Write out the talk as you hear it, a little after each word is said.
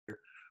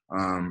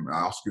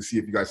I also can see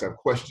if you guys have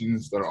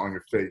questions that are on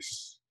your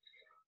face.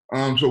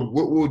 So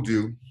what we'll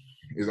do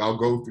is I'll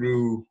go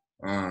through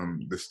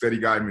the study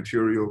guide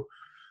material.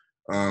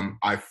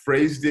 I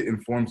phrased it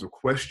in forms of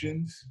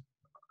questions.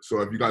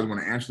 So if you guys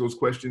want to answer those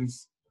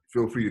questions,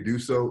 feel free to do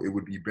so. It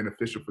would be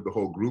beneficial for the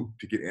whole group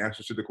to get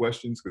answers to the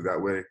questions, because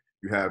that way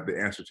you have the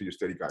answer to your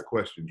study guide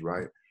questions,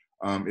 right?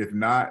 If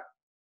not,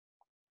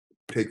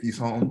 take these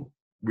home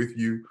with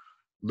you.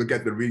 Look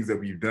at the readings that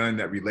we've done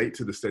that relate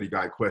to the study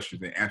guide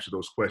questions and answer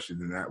those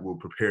questions, and that will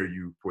prepare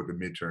you for the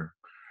midterm.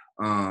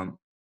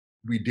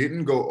 We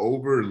didn't go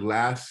over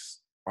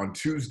on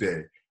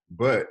Tuesday,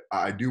 but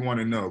I do want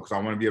to know, because I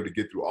want to be able to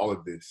get through all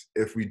of this.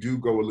 If we do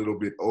go a little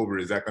bit over,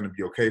 is that going to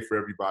be okay for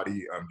everybody?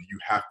 Do you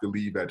have to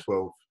leave at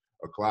 12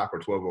 o'clock or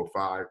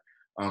 12:05?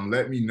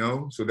 Let me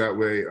know, so that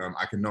way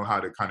I can know how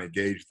to kind of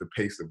gauge the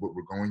pace of what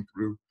we're going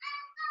through.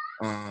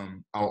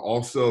 I'll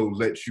also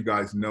let you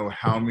guys know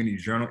how many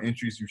journal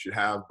entries you should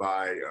have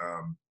by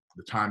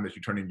the time that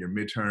you turn in your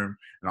midterm.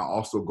 And I'll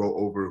also go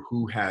over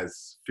who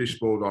has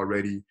fishbowled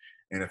already.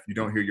 And if you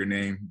don't hear your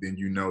name, then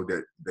you know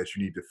that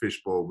you need to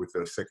fishbowl with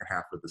the second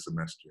half of the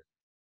semester.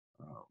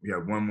 We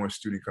have one more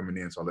student coming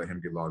in, so I'll let him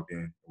get logged in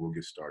and we'll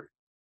get started.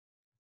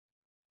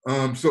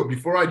 So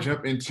before I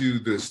jump into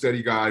the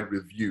study guide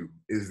review,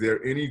 is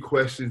there any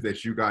questions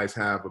that you guys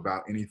have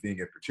about anything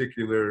in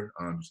particular,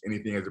 just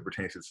anything as it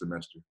pertains to the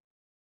semester?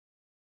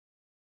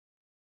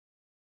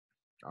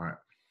 All right.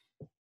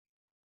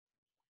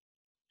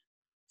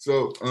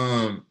 So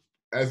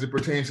as it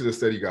pertains to the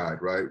study guide,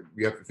 right,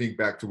 we have to think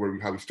back to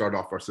how we start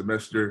off our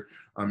semester,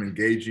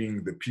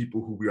 engaging the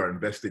people who we are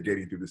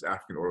investigating through this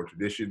African oral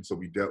tradition. So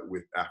we dealt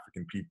with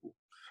African people.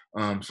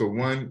 So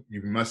one,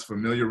 you must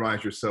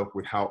familiarize yourself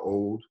with how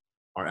old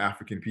are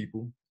African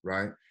people,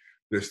 right?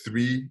 There's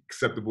 3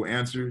 acceptable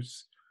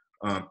answers: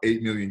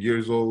 8 million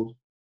years old,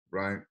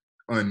 right?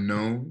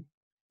 Unknown.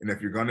 And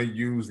if you're gonna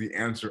use the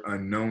answer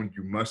unknown,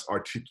 you must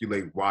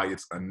articulate why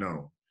it's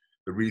unknown.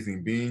 The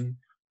reason being,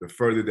 the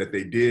further that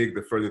they dig,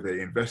 the further they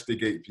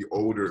investigate, the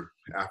older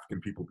African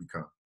people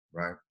become,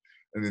 right?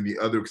 And then the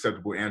other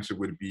acceptable answer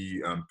would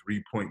be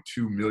 3.2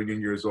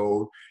 million years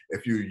old.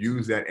 If you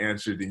use that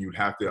answer, then you'd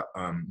have to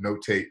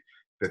notate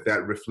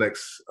that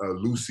reflects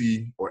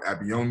Lucy or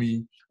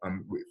Abiomi,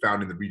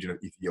 found in the region of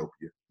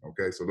Ethiopia.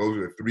 Okay, so those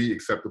are the 3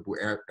 acceptable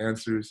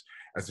answers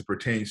as it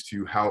pertains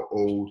to how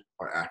old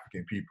are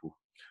African people.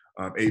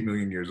 8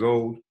 million years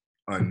old,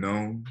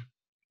 unknown,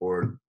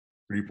 or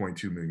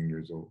 3.2 million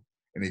years old.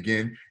 And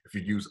again, if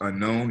you use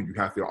unknown, you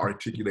have to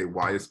articulate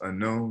why it's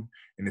unknown.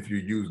 And if you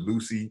use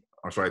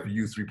if you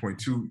use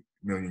 3.2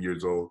 million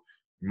years old,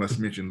 you must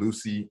mention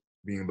Lucy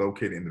being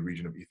located in the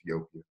region of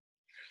Ethiopia.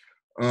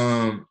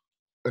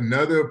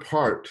 Another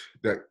part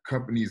that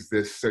accompanies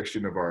this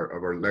section of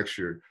our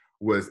lecture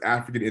was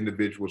African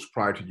individuals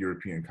prior to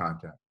European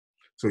contact.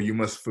 So you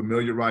must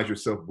familiarize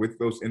yourself with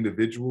those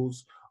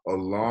individuals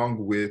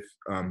along with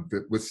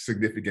what's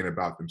significant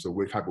about them. So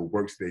what type of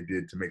works they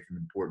did to make them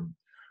important.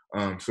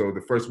 So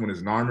the first one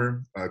is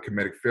Narmer, a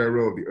Kemetic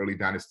pharaoh of the early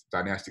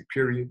dynastic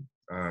period,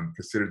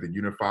 considered the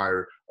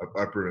unifier of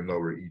Upper and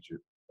Lower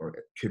Egypt, or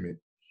Kemet.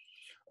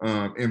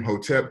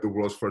 Imhotep, the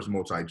world's first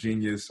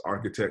multi-genius,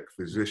 architect,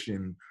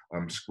 physician,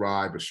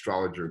 scribe,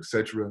 astrologer,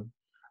 etc.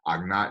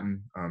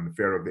 Akhenaten, the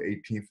pharaoh of the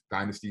 18th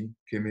dynasty,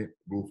 Kemet,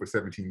 ruled for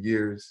 17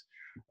 years.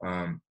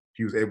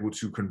 He was able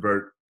to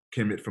convert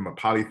Kemet from a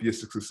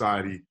polytheistic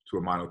society to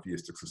a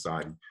monotheistic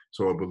society.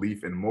 So a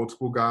belief in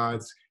multiple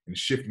gods and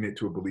shifting it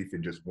to a belief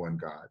in just one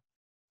god.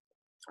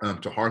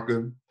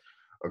 Taharqa,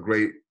 a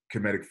great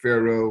Kemetic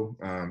pharaoh,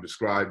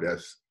 described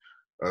as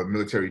a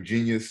military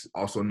genius,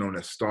 also known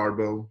as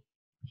Starbo.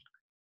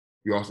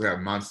 We also have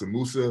Mansa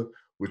Musa,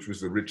 which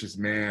was the richest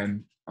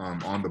man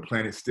on the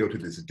planet still to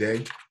this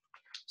day.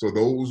 So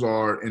those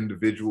are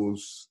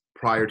individuals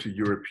prior to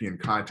European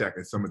contact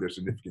and some of their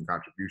significant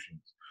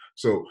contributions.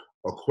 So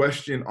a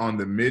question on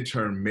the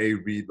midterm may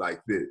read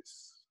like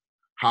this: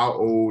 how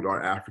old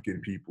are African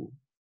people?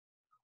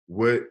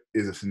 What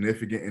is a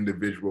significant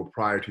individual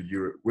prior to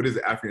Europe? What is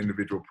an African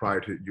individual prior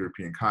to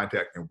European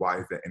contact, and why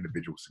is that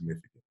individual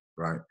significant,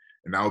 right?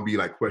 And that would be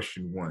like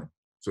question 1.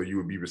 So you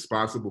would be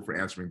responsible for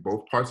answering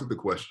both parts of the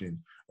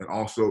question and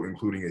also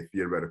including a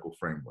theoretical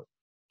framework.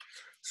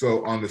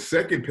 So on the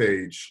second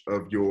page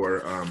of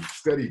your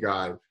study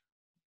guide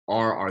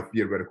are our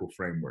theoretical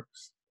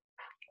frameworks.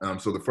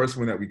 So the first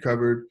one that we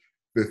covered,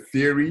 the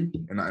theory,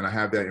 and I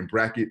have that in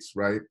brackets,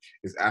 right,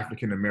 is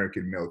African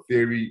American Male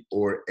Theory,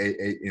 or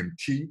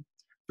AAMT.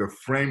 The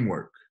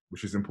framework,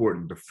 which is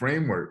important, the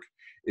framework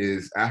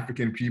is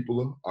African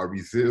people are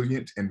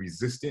resilient and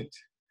resistant.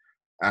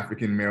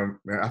 African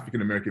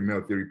American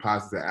Male Theory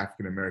posits that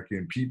African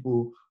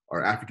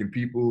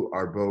people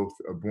are both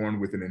born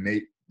with an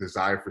innate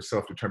desire for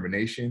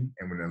self-determination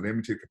and with a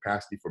limited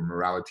capacity for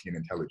morality and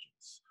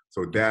intelligence.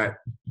 So that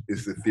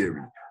is the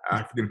theory.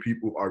 African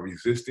people are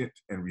resistant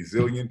and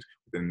resilient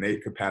with an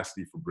innate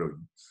capacity for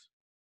brilliance.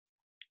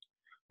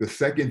 The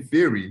second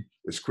theory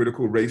is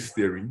critical race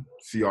theory,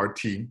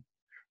 CRT.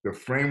 The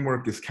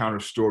framework is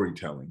counter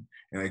storytelling.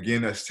 And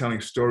again, that's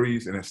telling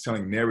stories and that's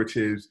telling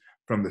narratives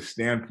from the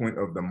standpoint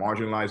of the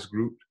marginalized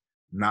group,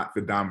 not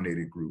the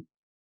dominated group.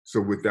 So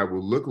what that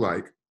will look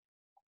like,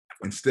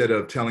 instead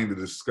of telling the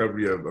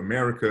discovery of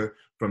America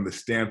from the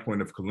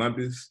standpoint of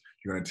Columbus,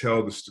 you're going to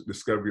tell the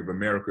discovery of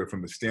America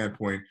from the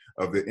standpoint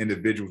of the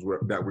individuals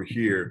that were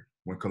here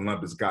when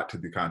Columbus got to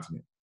the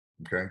continent.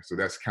 Okay, so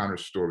that's counter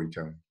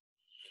storytelling.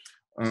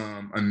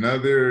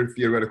 Another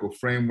theoretical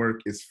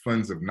framework is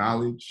funds of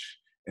knowledge,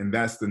 and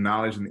that's the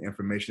knowledge and the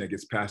information that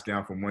gets passed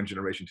down from one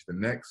generation to the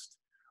next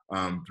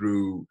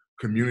through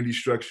community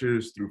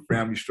structures, through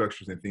family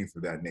structures, and things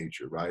of that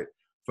nature, right?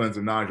 Funds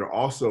of knowledge are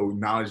also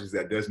knowledges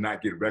that does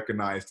not get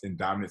recognized in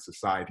dominant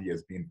society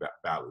as being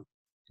valid,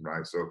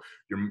 right? So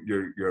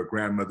your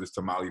grandmother's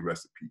tamale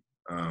recipe,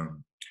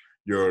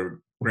 your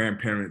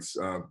grandparents'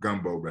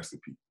 gumbo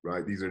recipe,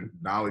 right? These are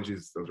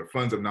knowledges, those are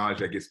funds of knowledge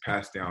that gets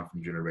passed down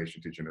from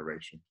generation to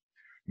generation.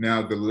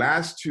 Now, the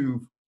last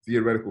two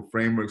theoretical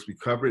frameworks we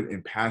covered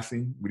in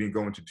passing, we didn't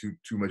go into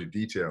too much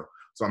detail.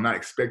 So I'm not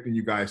expecting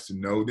you guys to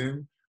know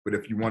them, but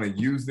if you want to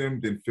use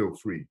them, then feel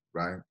free,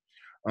 right?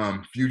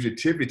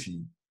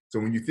 Fugitivity. So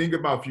when you think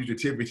about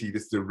fugitivity,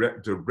 this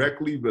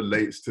directly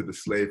relates to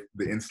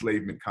the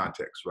enslavement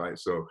context, right?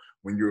 So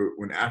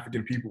when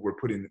African people were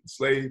put in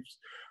slaves,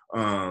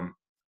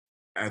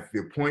 at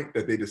the point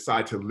that they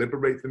decide to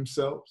liberate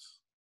themselves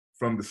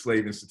from the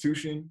slave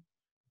institution,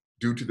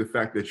 due to the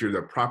fact that you're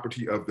the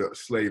property of the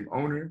slave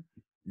owner,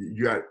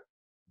 you at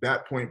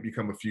that point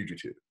become a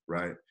fugitive,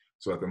 right?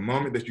 So at the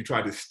moment that you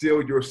try to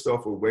steal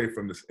yourself away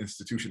from this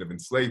institution of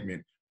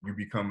enslavement, you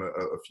become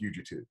a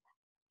fugitive.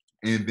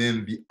 And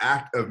then the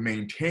act of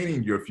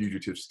maintaining your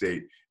fugitive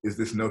state is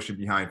this notion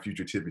behind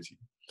fugitivity.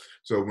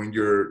 So when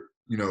you're,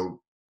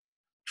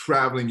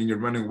 traveling and you're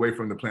running away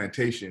from the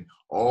plantation,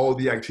 all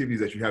the activities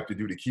that you have to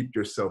do to keep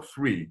yourself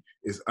free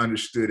is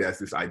understood as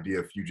this idea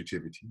of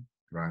fugitivity,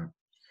 right?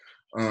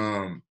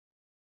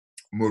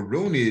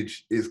 Maroonage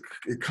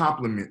it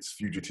complements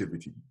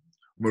fugitivity.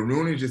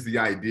 Maroonage is the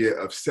idea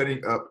of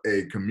setting up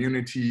a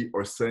community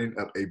or setting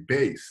up a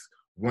base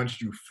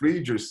once you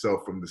freed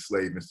yourself from the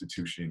slave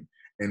institution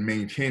and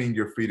maintaining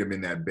your freedom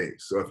in that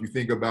base. So if you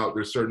think about,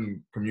 there's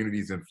certain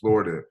communities in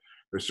Florida,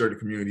 there's certain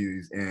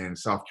communities in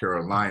South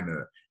Carolina,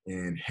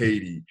 in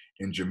Haiti,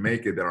 in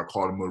Jamaica that are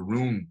called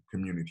maroon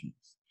communities.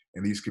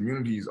 And these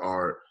communities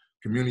are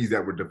communities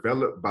that were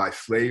developed by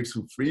slaves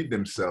who freed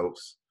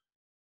themselves,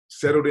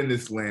 settled in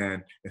this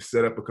land, and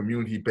set up a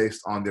community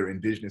based on their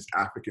indigenous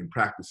African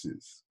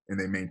practices. And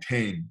they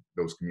maintain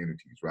those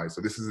communities, right?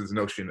 So this is this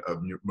notion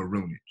of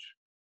maroonage.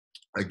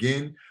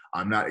 Again,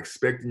 I'm not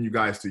expecting you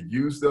guys to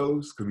use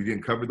those because we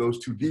didn't cover those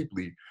too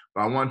deeply,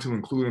 but I wanted to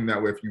include them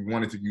that way. If you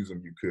wanted to use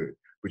them, you could.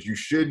 But you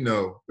should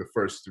know the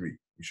first three.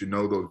 You should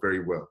know those very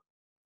well.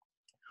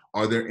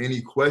 Are there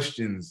any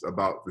questions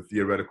about the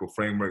theoretical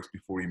frameworks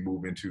before we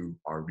move into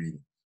our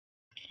reading?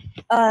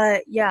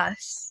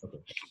 Yes. Okay.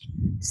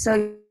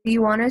 So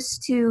you want us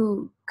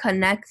to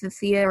connect the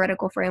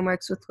theoretical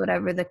frameworks with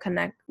whatever the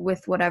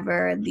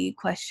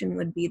question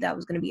would be that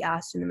was going to be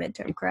asked in the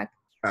midterm, correct?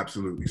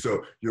 Absolutely.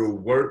 So you'll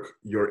work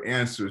your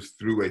answers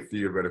through a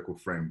theoretical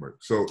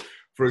framework. So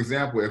for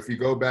example, if we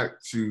go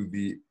back to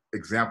the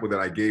example that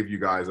I gave you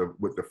guys of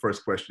what the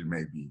first question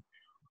may be,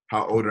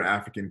 how old are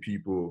African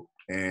people,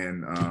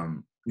 and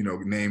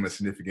name a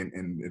significant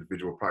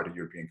individual prior to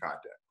European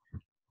contact.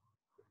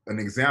 An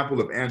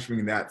example of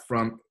answering that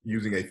from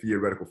using a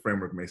theoretical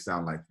framework may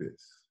sound like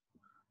this.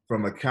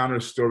 From a counter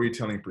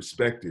storytelling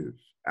perspective,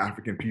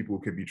 African people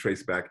could be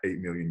traced back 8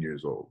 million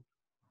years old.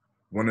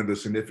 One of the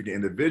significant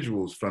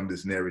individuals from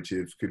this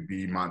narrative could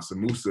be Mansa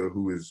Musa,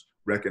 who is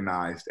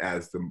recognized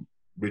as the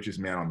richest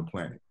man on the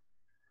planet.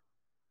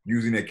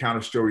 Using a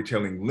counter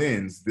storytelling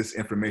lens, this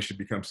information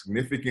becomes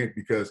significant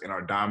because in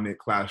our dominant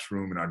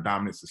classroom, in our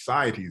dominant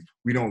societies,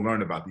 we don't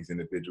learn about these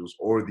individuals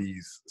or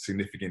these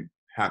significant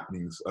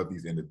happenings of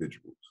these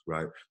individuals,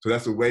 right? So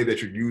that's a way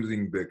that you're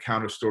using the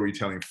counter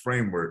storytelling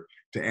framework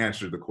to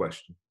answer the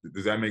question.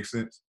 Does that make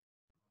sense?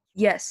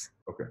 Yes.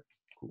 Okay,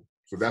 cool.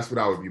 So that's what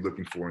I would be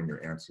looking for in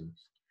your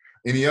answers.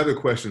 Any other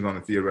questions on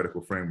the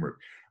theoretical framework?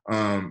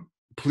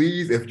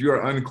 Please, if you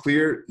are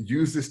unclear,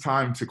 use this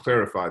time to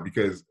clarify,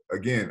 because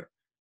again,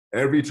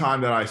 every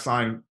time that I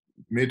assign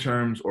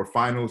midterms or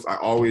finals, I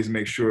always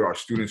make sure our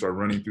students are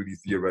running through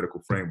these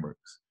theoretical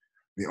frameworks.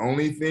 The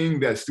only thing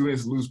that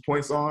students lose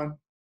points on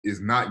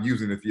is not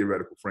using the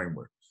theoretical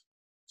frameworks.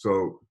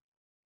 So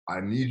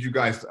I need you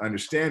guys to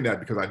understand that,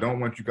 because I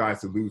don't want you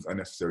guys to lose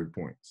unnecessary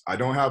points. I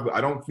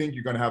don't think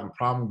you're gonna have a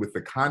problem with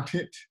the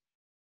content,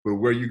 but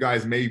where you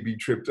guys may be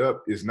tripped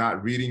up is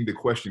not reading the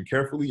question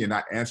carefully and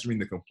not answering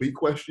the complete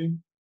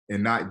question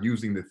and not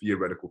using the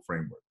theoretical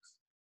frameworks.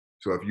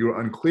 So if you're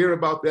unclear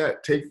about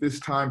that, take this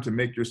time to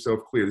make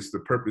yourself clear. This is the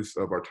purpose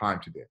of our time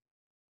today.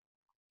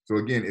 So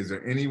again, is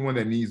there anyone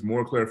that needs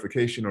more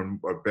clarification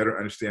or better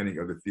understanding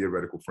of the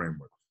theoretical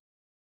framework?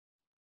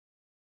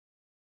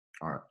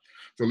 All right,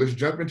 so let's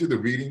jump into the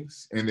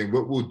readings. And then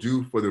what we'll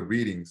do for the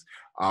readings,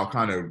 I'll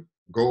kind of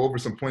go over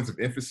some points of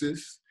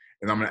emphasis.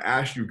 And I'm gonna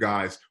ask you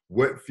guys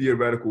what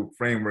theoretical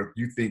framework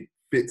you think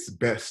fits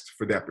best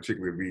for that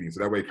particular reading.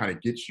 So that way it kind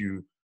of gets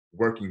you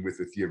working with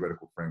the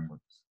theoretical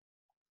frameworks.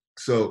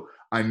 So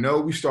I know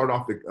we start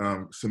off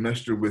the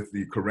semester with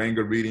the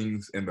Karanga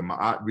readings and the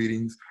Ma'at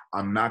readings.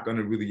 I'm not going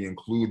to really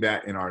include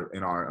that in our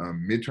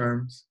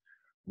midterms.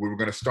 We're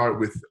going to start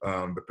with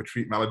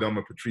the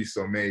Malidoma Patrice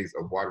Somme's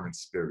of Water and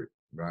Spirit,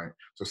 right?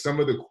 So some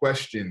of the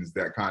questions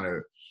that kind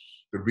of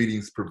the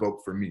readings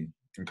provoke for me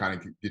and kind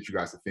of get you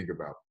guys to think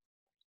about.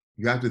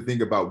 You have to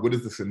think about what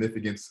is the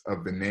significance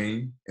of the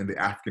name in the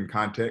African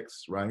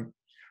context, right?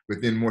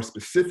 But then more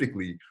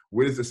specifically,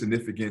 what is the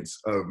significance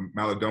of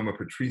Malidoma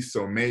Patrice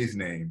Somme's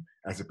name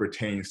as it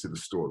pertains to the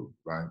story,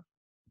 right?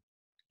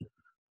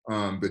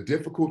 The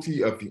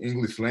difficulty of the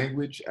English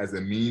language as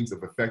a means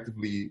of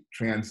effectively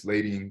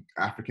translating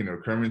African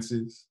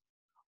occurrences.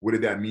 What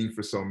did that mean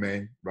for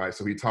Somme, right?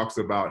 So he talks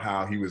about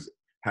how he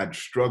had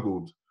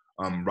struggled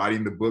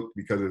writing the book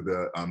because of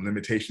the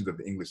limitations of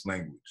the English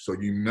language. So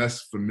you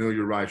must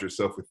familiarize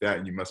yourself with that,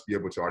 and you must be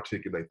able to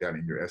articulate that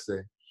in your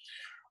essay.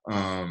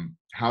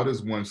 How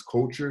does one's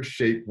culture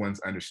shape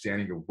one's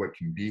understanding of what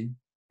can be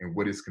and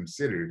what is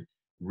considered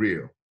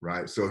real,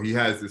 right? So he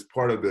has this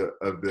part of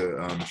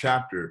the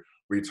chapter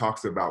where he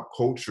talks about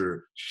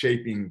culture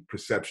shaping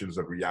perceptions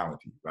of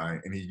reality,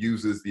 right? And he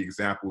uses the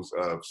examples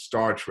of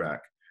Star Trek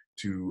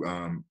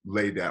to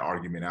lay that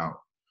argument out.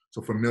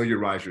 So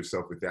familiarize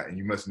yourself with that, and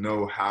you must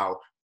know how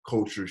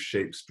culture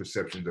shapes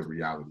perceptions of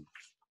reality.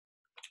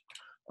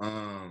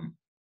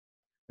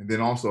 And then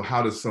also,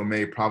 how does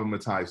Somme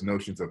problematize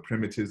notions of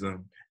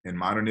primitivism and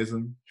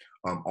modernism?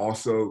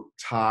 Also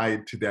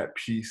tied to that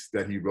piece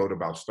that he wrote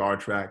about Star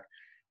Trek.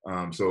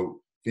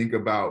 So think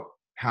about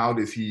how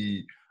does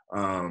he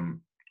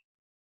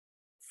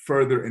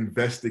further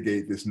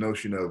investigate this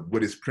notion of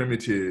what is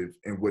primitive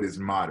and what is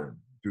modern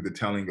through the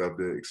telling of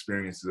the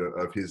experiences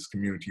of his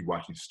community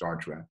watching Star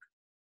Trek.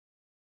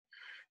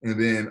 And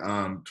then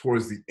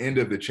towards the end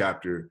of the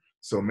chapter,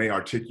 Somme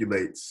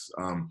articulates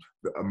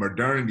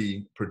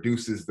modernity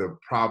produces the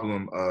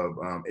problem of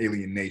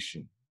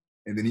alienation.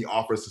 And then he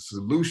offers a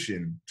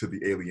solution to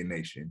the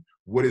alienation.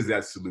 What is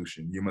that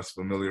solution? You must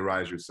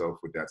familiarize yourself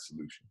with that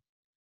solution.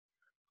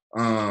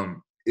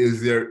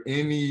 Is there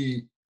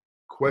any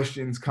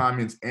questions,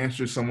 comments,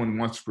 answers someone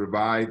wants to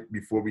provide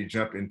before we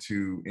jump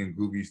into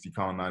Ngugi's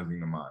Decolonizing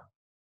the Mind?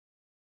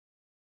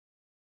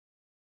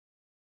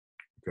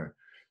 Okay,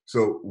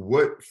 so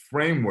what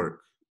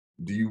framework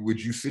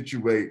would you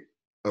situate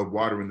of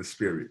Water and the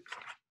Spirit?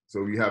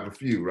 So we have a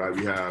few, right?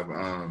 We have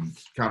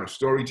counter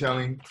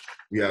storytelling,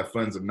 we have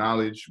funds of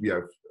knowledge, we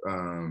have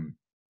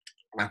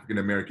African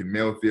American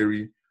male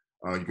theory.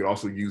 You could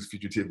also use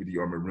fugitivity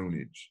or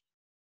maroonage.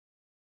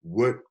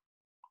 What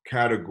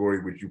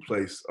category would you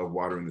place of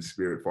Water and the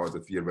Spirit as far as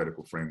a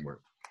theoretical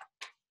framework?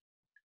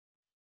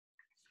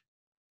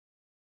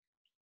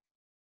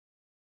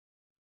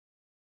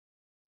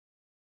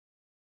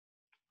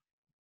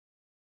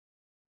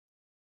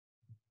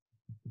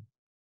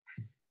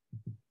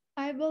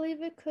 I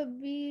believe it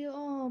could be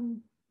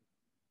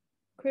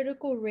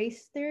critical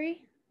race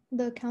theory,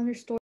 the counter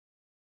story.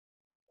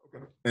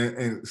 Okay.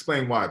 And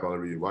explain why,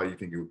 Valerie, why you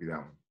think it would be that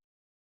one.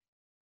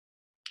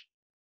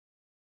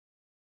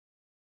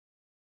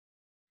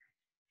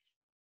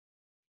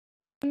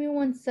 Give me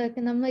 1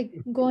 second. I'm like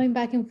going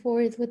back and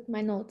forth with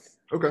my notes.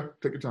 Okay,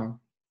 take your time.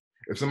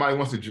 If somebody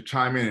wants to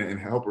chime in and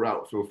help her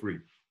out, feel free.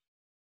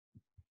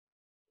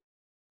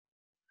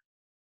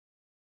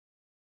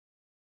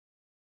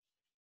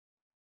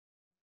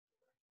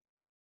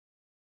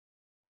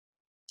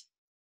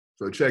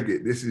 So check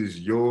it. This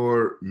is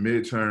your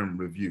midterm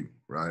review,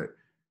 right?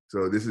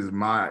 So this is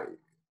my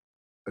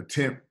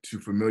attempt to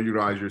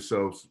familiarize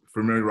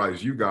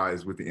you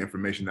guys with the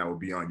information that will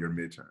be on your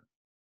midterm.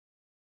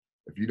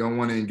 If you don't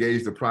want to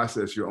engage the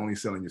process, you're only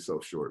selling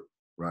yourself short,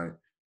 right?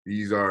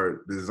 These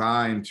are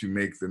designed to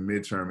make the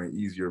midterm an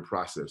easier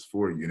process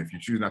for you. And if you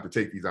choose not to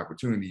take these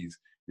opportunities,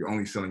 you're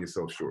only selling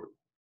yourself short.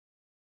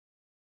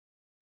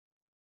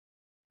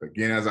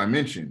 Again, as I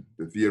mentioned,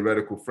 the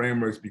theoretical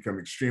frameworks become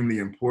extremely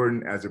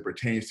important as it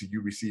pertains to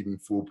you receiving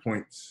full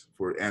points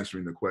for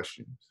answering the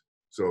questions.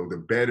 So the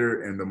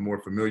better and the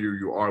more familiar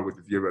you are with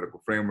the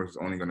theoretical frameworks is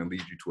only going to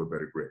lead you to a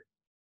better grade.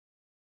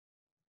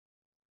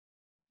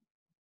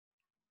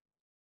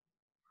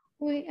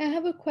 Wait, I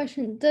have a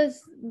question.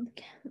 Does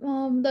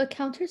the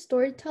counter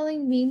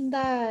storytelling mean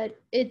that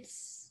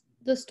it's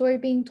the story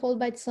being told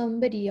by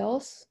somebody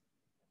else?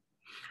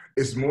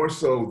 It's more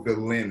so the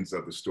lens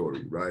of the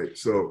story, right?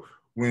 So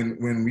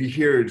when we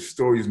hear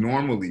stories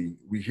normally,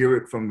 we hear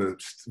it from the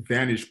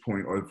vantage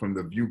point or from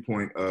the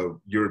viewpoint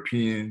of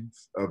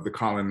Europeans, of the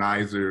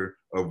colonizer,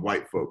 of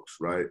white folks,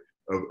 right?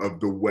 Of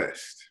the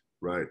West,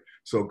 right?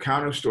 So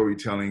counter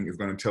storytelling is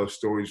going to tell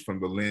stories from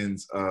the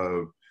lens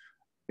of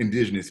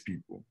indigenous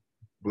people,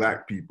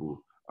 Black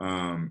people.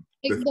 Like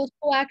those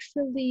who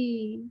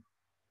actually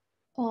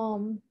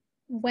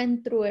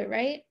went through it,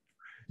 right?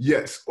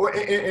 Yes,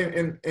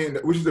 and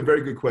which is a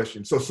very good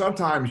question. So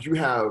sometimes you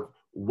have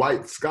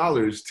white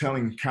scholars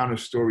telling counter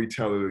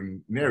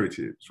storytelling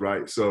narratives,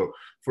 right? So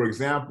for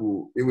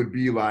example, it would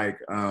be like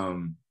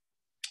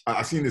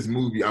I seen this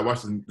movie. I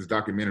watched this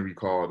documentary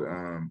called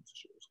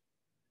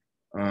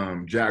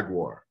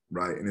Jaguar,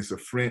 right? And it's a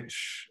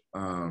French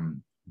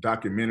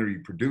documentary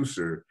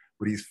producer,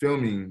 but he's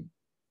filming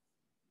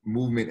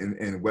movement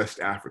in West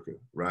Africa,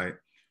 right?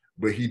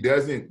 But he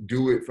doesn't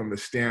do it from the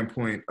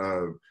standpoint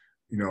of,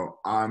 you know,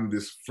 I'm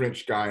this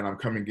French guy and I'm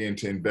coming in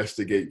to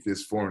investigate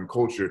this foreign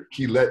culture.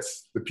 He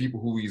lets the people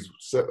who he's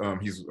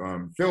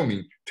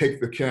filming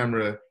take the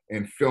camera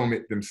and film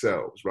it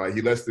themselves, right?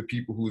 He lets the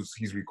people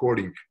he's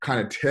recording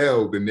kind of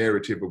tell the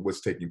narrative of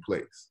what's taking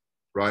place,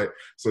 right?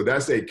 So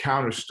that's a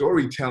counter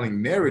storytelling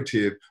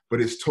narrative,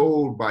 but it's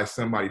told by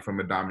somebody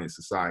from a dominant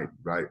society,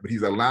 right? But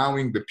he's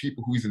allowing the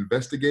people who he's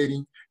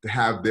investigating to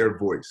have their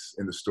voice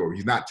in the story.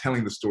 He's not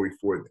telling the story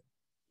for them.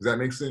 Does that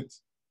make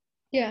sense?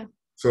 Yeah.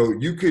 So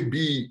you could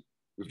be,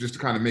 just to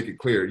kind of make it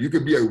clear, you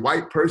could be a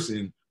white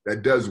person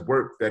that does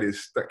work that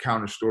is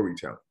counter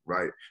storytelling,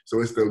 right?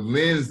 So it's the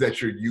lens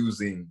that you're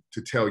using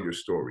to tell your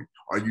story.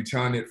 Are you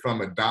telling it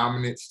from a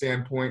dominant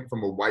standpoint,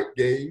 from a white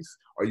gaze?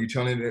 Are you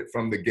telling it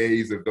from the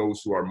gaze of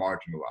those who are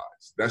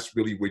marginalized? That's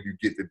really where you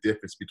get the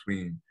difference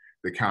between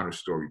the counter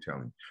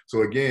storytelling.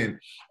 So again,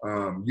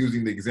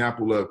 using the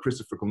example of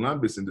Christopher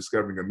Columbus and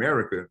discovering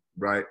America,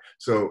 right?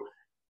 So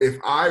if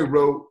I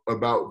wrote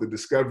about the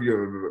discovery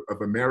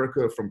of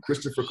America from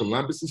Christopher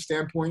Columbus's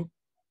standpoint,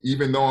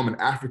 even though I'm an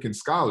African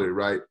scholar,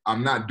 right,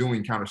 I'm not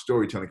doing counter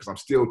storytelling because I'm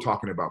still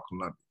talking about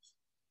Columbus.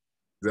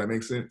 Does that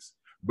make sense?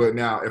 But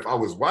now if I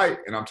was white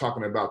and I'm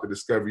talking about the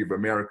discovery of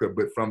America,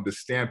 but from the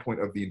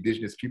standpoint of the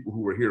indigenous people who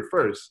were here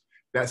first,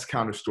 that's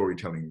counter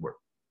storytelling work,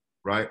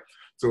 right?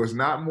 So it's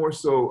not more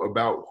so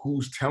about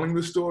who's telling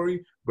the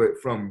story, but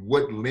from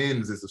what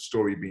lens is the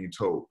story being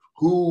told?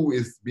 Who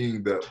is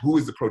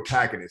the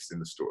protagonist in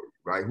the story,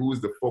 right? Who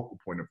is the focal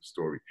point of the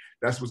story?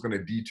 That's what's going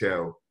to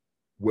detail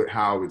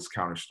how it's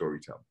counter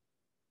storytelling.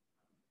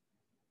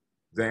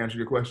 Does that answer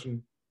your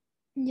question?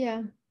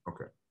 Yeah.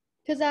 Okay.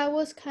 Because I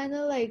was kind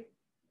of like,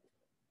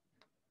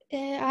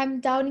 I'm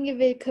doubting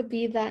if it could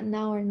be that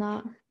now or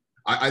not.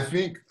 I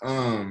think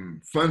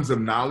Funds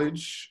of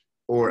Knowledge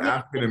or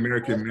African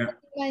American.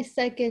 My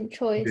second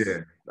choice.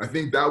 Yeah, I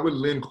think that would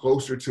lend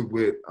closer to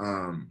what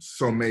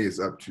Some is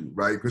up to,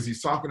 right? Because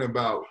he's talking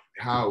about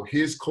how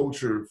his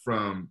culture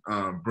from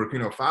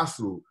Burkina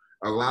Faso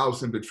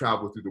allows him to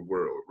travel through the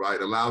world,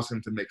 right? Allows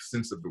him to make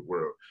sense of the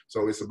world.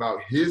 So it's about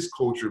his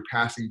culture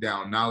passing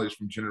down knowledge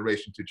from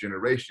generation to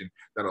generation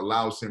that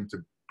allows him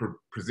to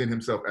present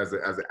himself as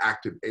an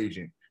active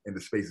agent in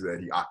the spaces that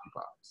he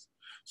occupies.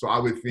 So I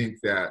would think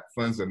that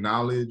Funds of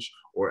Knowledge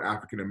or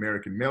African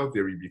American male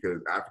theory,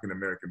 because African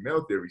American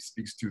male theory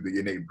speaks to the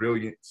innate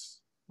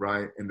brilliance,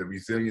 right, and the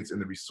resilience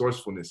and the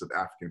resourcefulness of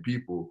African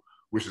people,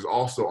 which is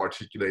also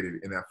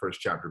articulated in that first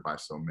chapter by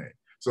Somé.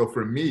 So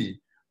for me,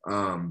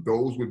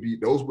 those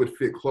would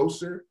fit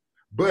closer,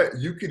 but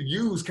you could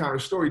use counter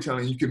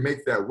storytelling. You can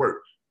make that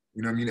work.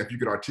 You know what I mean? If you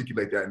could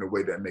articulate that in a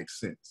way that makes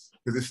sense,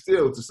 because it's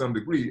still to some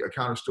degree a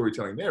counter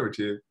storytelling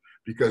narrative,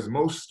 because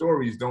most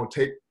stories don't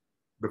take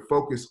the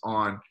focus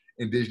on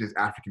indigenous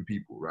African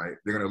people, right?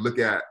 They're going to look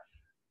at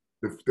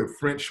the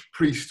French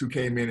priests who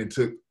came in and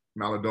took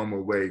Malidoma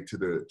away to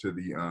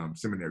the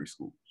seminary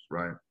schools,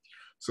 right?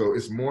 So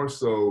it's more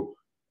so,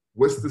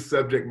 what's the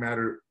subject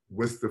matter?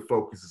 What's the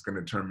focus is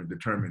going to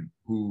determine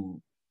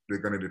who they're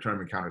going to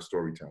determine counter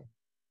storytelling.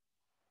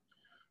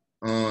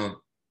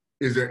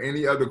 Is there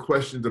any other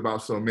questions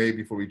about Somé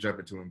before we jump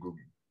into Ngugi?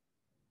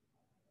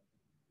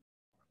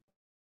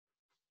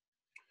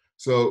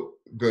 So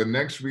the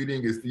next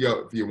reading is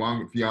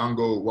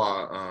Thiago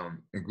wa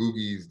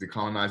Ngugi's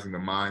Decolonizing the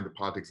Mind, the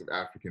Politics of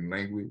African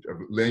Language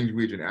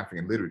and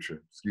African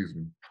Literature, excuse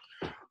me.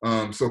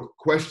 So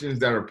questions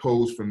that are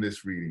posed from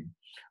this reading.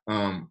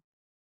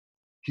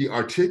 He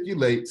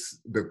articulates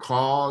the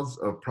cause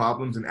of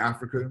problems in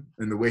Africa,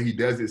 and the way he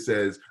does it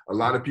says, a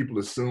lot of people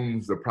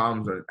assume the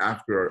problems in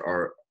Africa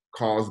are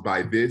caused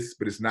by this,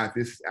 but it's not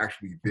this, it's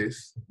actually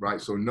this, right?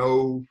 So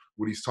know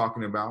what he's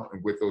talking about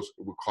and what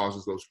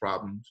causes those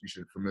problems. You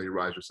should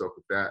familiarize yourself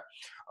with that.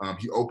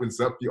 He opens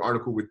up the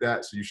article with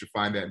that, so you should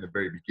find that in the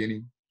very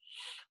beginning.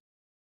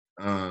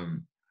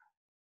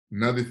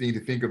 Another thing to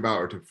think about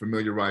or to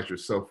familiarize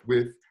yourself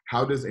with,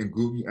 how does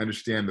Ngugi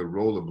understand the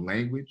role of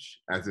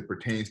language as it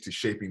pertains to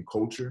shaping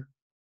culture?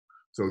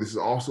 So this is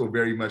also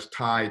very much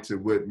tied to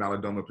what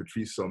Malidoma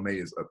Patrice Somé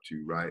is up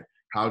to, right?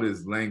 How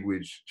does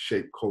language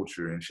shape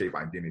culture and shape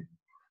identity?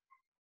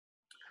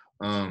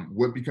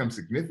 What becomes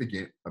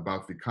significant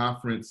about the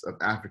Conference of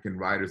African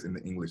Writers in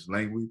the English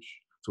Language?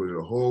 So there's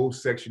a whole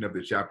section of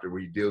the chapter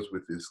where he deals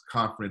with this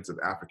Conference of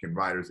African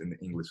Writers in the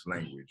English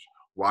Language.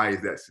 Why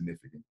is that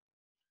significant?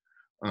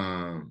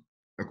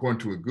 According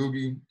to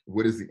Ngugi,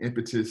 what is the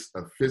impetus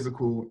of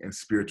physical and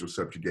spiritual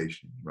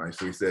subjugation, right?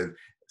 So he says,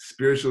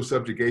 spiritual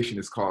subjugation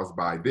is caused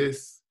by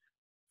this,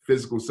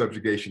 physical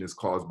subjugation is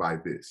caused by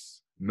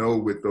this. Know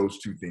what those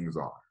two things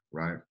are,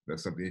 right?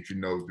 That's something that you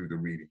know through the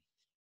reading.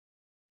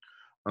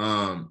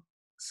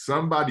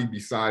 Somebody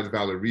besides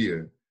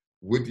Valeria,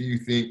 what do you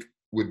think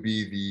would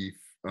be the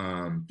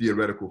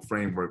theoretical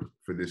framework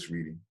for this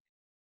reading?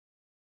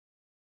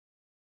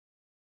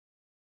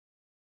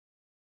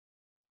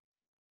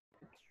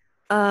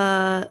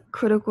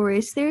 Critical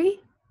race theory?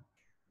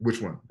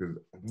 Which one?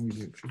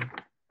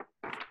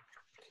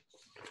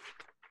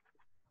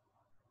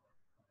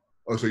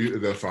 Oh, so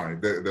sorry,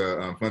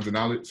 the funds of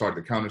knowledge, sorry,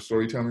 the counter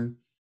storytelling?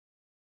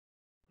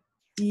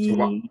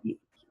 So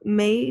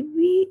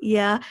Maybe,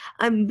 yeah.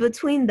 I'm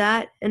between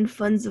that and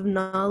funds of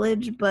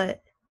knowledge,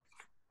 but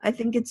I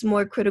think it's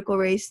more critical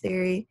race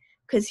theory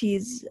because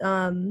he's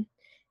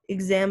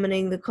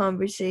examining the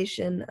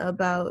conversation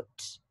about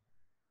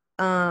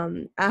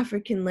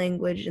African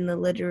language in the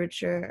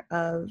literature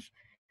of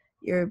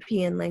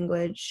European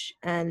language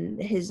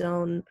and his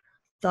own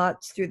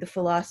thoughts through the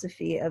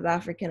philosophy of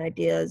African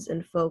ideas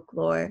and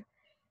folklore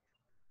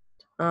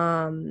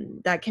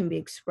that can be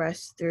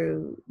expressed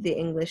through the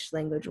English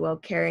language while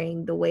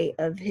carrying the weight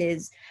of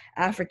his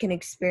African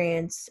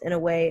experience in a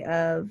way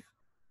of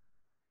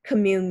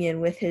communion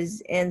with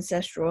his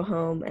ancestral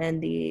home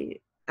and the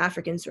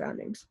African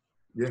surroundings.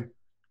 Yeah,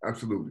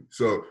 absolutely.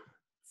 So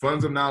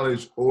funds of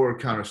knowledge or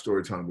counter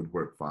storytelling would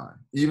work fine.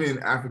 Even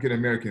African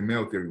American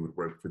male theory would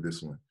work for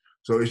this one.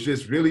 So it's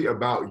just really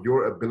about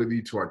your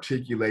ability to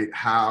articulate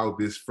how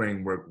this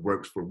framework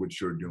works for what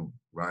you're doing,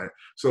 right?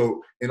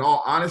 So in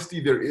all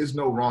honesty, there is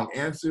no wrong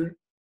answer.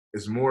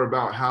 It's more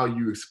about how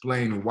you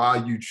explain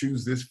why you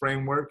choose this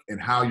framework and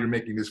how you're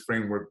making this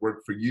framework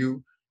work for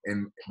you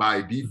and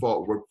by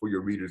default work for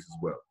your readers as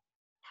well.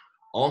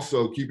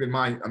 Also, keep in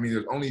mind, I mean,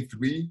 there's only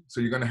 3, so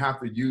you're going to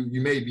have to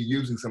you may be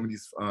using some of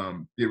these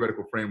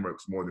theoretical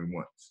frameworks more than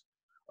once.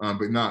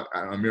 But not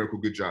a miracle,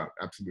 good job,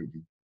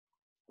 absolutely.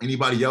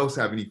 Anybody else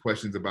have any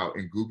questions about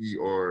Ngugi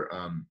or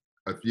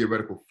a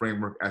theoretical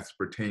framework as it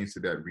pertains to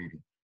that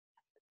reading?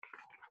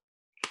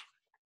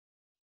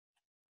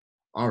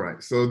 All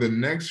right, so the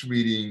next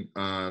reading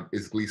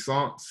is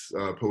Glissant's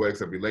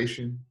Poetics of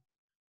Relation.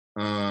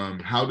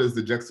 How does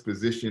the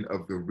juxtaposition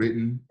of the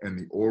written and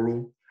the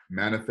oral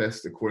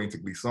manifest according to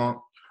Glissant?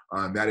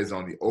 That is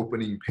on the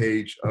opening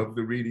page of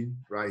the reading,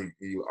 right?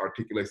 He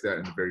articulates that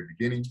in the very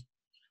beginning.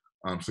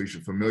 So you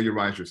should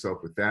familiarize yourself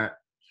with that.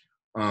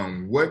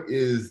 What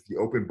is the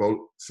open boat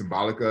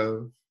symbolic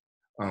of?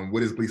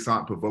 What is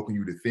Glissant provoking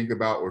you to think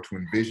about or to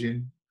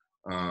envision?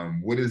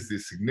 What is the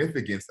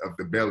significance of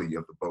the belly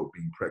of the boat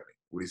being pregnant?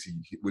 What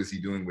is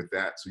he doing with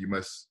that? So you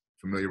must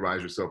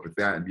familiarize yourself with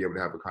that and be able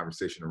to have a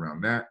conversation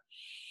around that.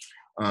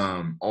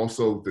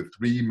 Also, the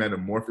 3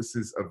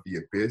 metamorphoses of the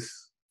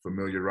abyss,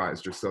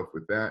 familiarize yourself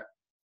with that.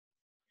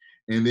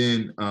 And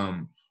then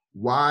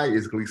why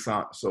is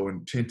Glissant so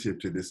attentive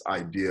to this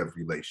idea of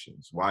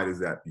relations? Why does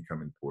that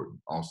become important?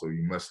 Also,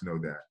 you must know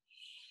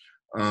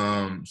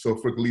that. So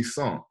for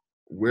Glissant,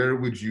 where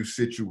would you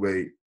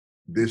situate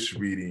this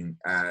reading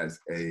as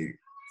a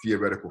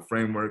theoretical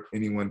framework?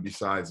 Anyone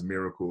besides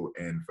Miracle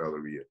and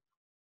Valeria?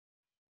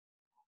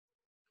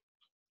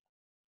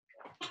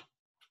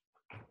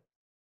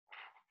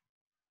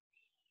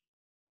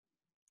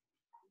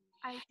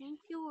 I think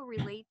it will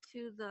relate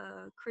to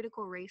the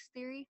critical race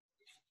theory.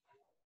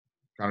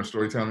 Kind of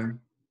storytelling?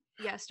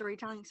 Yeah,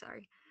 storytelling,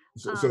 sorry.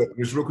 So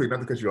just real quick, not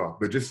to cut you off,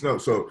 but just know,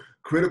 so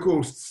critical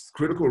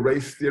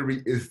race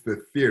theory is the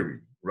theory,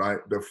 right?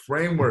 The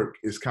framework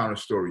is counter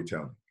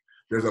storytelling.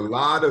 There's a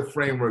lot of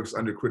frameworks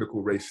under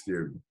critical race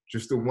theory.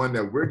 Just the one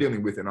that we're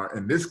dealing with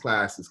in this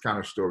class is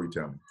counter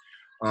storytelling.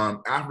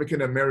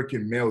 African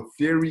American male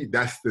theory,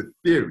 that's the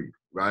theory,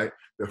 right?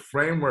 The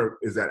framework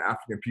is that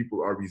African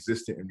people are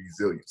resistant and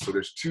resilient. So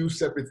there's 2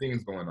 separate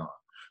things going on.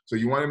 So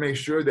you want to make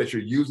sure that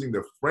you're using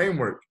the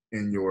framework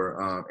in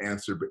your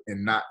answer,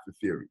 and not the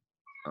theory.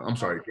 I'm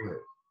sorry, go ahead.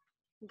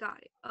 Got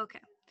it. Okay.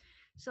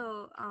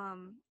 So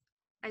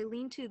I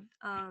lean to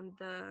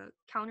the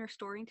counter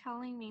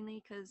storytelling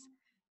mainly because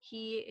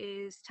he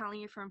is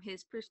telling you from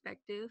his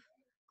perspective,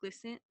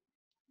 Glissant,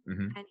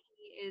 and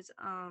he is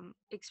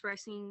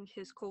expressing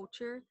his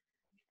culture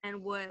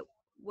and what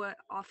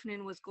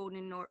often was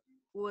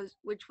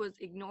which was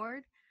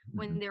ignored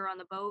when they were on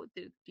the boat,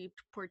 the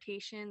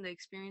deportation, the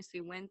experience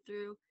they went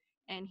through,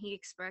 and he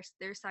expressed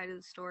their side of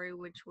the story,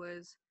 which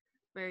was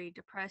very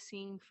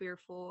depressing,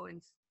 fearful,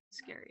 and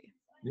scary.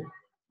 Yeah,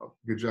 oh,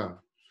 good job.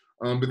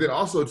 But then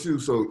also too,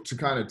 so to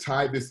kind of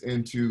tie this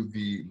into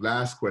the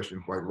last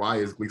question, like why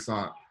is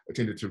Glissant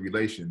attended to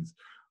relations?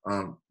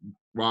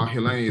 While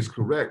Helene is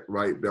correct,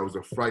 right, that was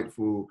a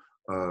frightful,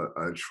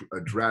 a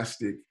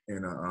drastic,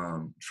 and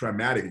a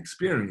traumatic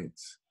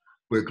experience.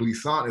 But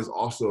Glissant is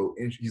also,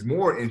 he's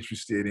more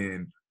interested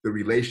in the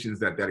relations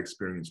that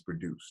experience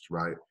produced,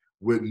 right?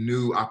 What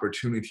new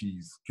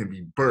opportunities can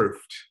be birthed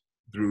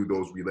through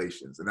those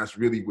relations. And that's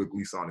really what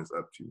Glissant is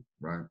up to,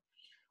 right?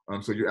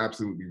 So you're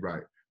absolutely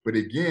right. But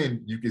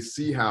again, you can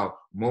see how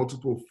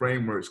multiple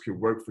frameworks can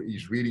work for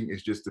each reading.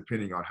 It's just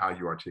depending on how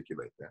you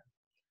articulate that.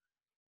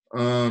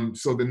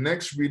 So the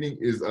next reading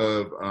is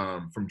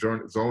from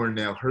Zora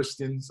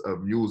Hurston's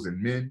of Mules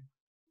and Men.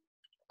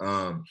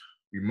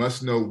 We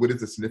must know what is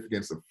the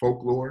significance of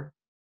folklore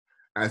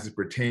as it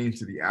pertains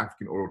to the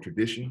African oral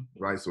tradition,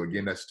 right? So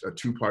again, that's a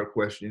 2-part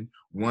question.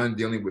 1,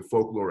 dealing with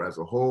folklore as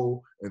a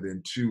whole, and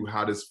then 2,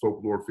 how does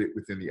folklore fit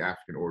within the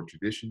African oral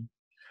tradition?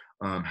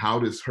 How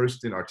does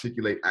Hurston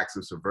articulate acts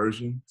of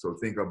subversion? So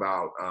think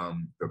about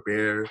the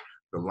bear,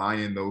 the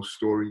lion, those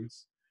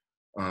stories.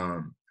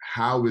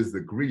 How is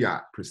the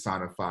griot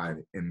personified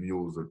in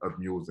mules of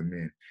mules and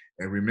men?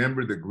 And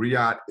remember, the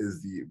griot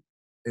is the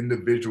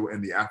individual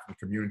in the African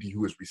community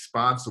who is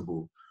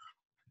responsible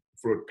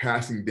for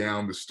passing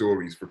down the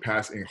stories, for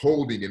passing,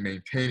 holding and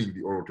maintaining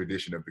the oral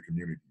tradition of the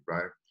community,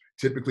 right?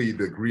 Typically,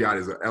 the griot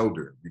is an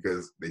elder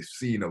because they've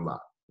seen a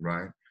lot,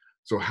 right?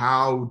 So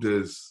how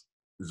does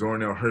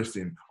Zora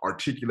Hurston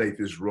articulate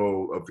this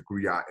role of the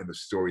griot in the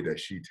story that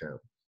she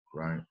tells,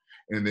 right?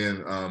 And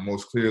then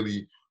most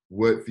clearly,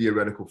 what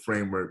theoretical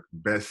framework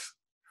best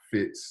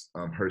fits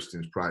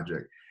Hurston's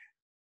project?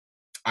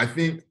 I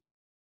think,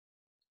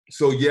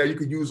 so yeah, you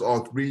could use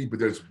all three, but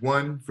there's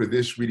one for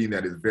this reading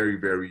that is very,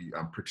 very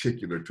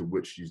particular to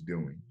what she's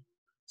doing.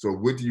 So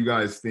what do you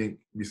guys think,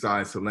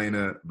 besides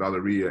Helena,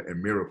 Valeria,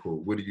 and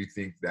Miracle, what do you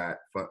think that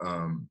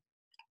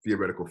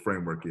theoretical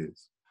framework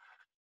is?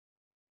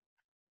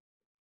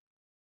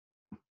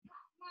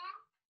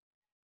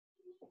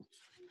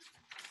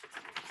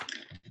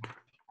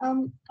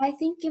 I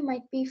think it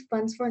might be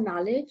funds for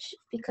knowledge,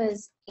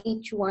 because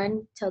each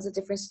one tells a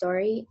different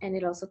story, and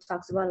it also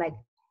talks about like.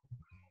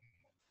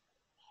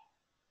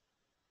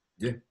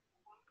 Yeah,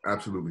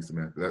 absolutely,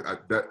 Samantha.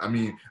 I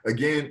mean,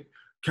 again,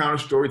 counter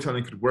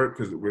storytelling could work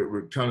because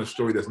we're telling a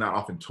story that's not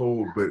often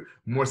told, but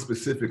more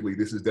specifically,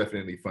 this is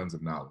definitely funds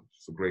of knowledge.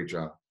 So great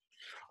job.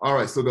 All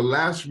right, so the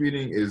last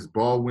reading is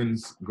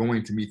Baldwin's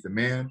Going to Meet the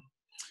Man.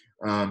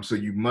 So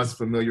you must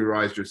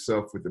familiarize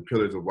yourself with the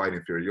pillars of white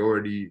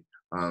inferiority,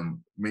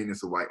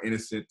 maintenance of white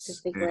innocence.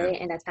 Specific way,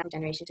 and that's from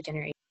generation to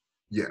generation.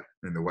 Yeah,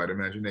 in the white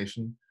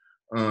imagination.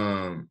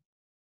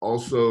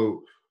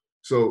 Also,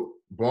 so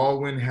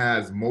Baldwin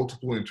has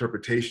multiple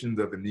interpretations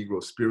of the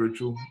Negro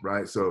spiritual,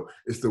 right? So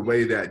it's the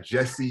way that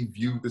Jesse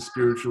viewed the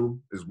spiritual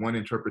is one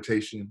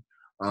interpretation.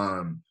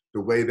 The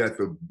way that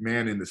the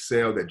man in the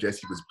cell that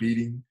Jesse was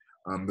beating,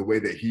 the way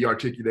that he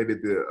articulated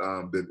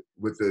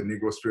what the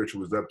Negro spiritual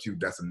was up to,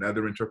 that's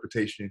another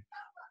interpretation.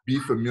 Be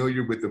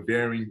familiar with the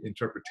varying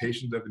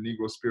interpretations of the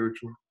Negro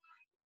spiritual.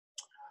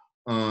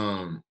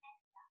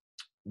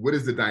 What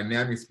is the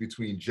dynamics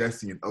between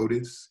Jesse and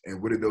Otis,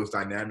 and what did those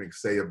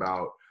dynamics say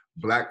about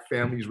Black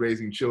families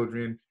raising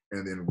children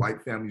and then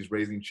white families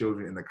raising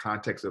children in the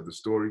context of the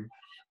story,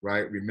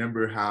 right?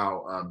 Remember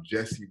how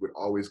Jesse would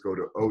always go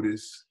to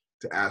Otis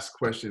to ask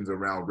questions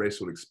around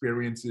racial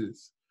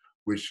experiences,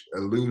 which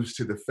alludes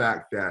to the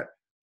fact that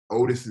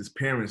Otis's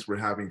parents were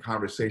having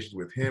conversations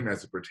with him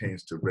as it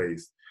pertains to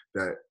race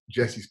that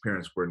Jesse's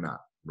parents were not,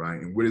 right?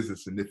 And what is the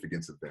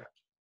significance of that?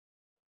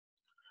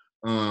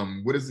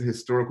 What is the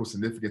historical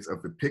significance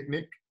of the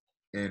picnic,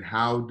 and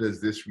how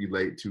does this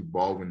relate to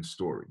Baldwin's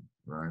story,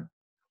 right?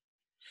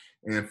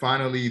 And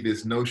finally,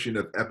 this notion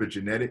of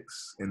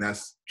epigenetics, and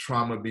that's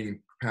trauma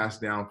being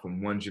passed down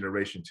from one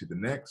generation to the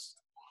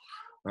next.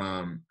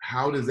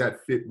 How does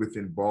that fit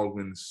within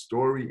Baldwin's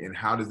story, and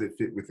how does it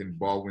fit within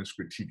Baldwin's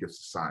critique of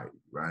society,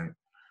 right?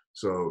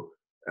 So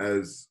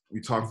as we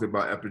talked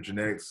about,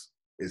 epigenetics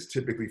is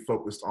typically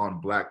focused on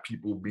Black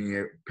people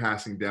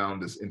passing down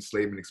this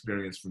enslavement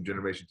experience from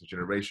generation to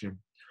generation,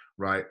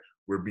 right?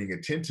 We're being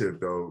attentive,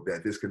 though,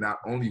 that this can not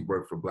only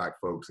work for Black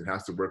folks, it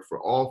has to work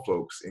for all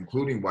folks,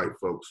 including white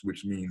folks,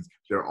 which means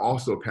they're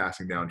also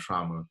passing down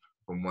trauma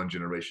from one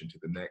generation to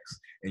the next.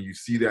 And you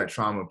see that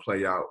trauma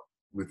play out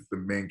with the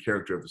main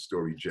character of the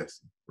story,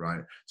 Jesse,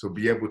 right? So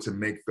be able to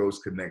make those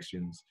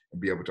connections and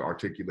be able to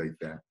articulate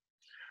that.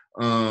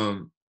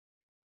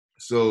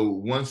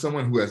 So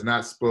someone who has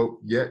not spoke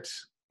yet,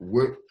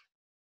 what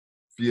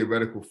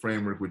theoretical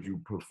framework would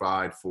you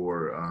provide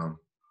for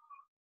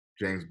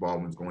James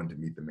Baldwin's Going to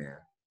Meet the Man?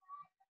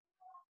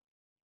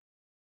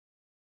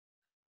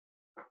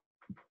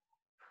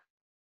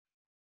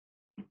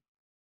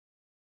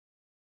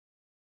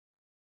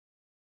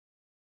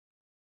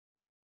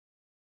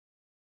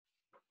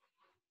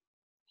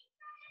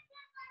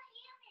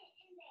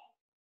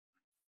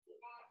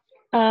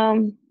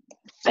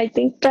 I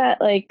think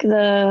that like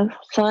the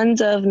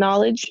funds of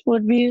knowledge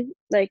would be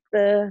like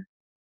the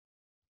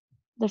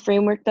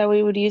framework that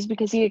we would use,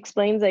 because he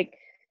explains like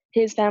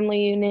his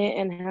family unit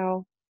and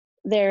how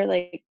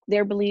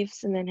their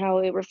beliefs, and then how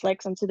it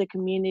reflects onto the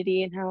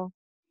community, and how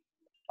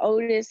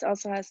Otis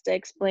also has to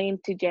explain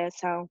to Jess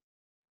how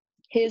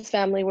his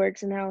family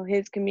works and how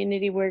his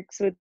community works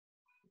with,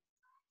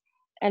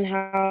 and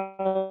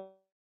how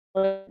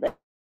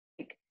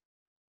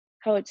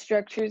it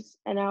structures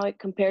and how it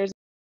compares.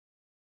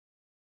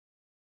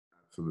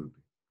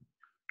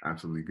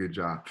 Absolutely, good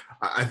job.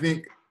 I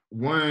think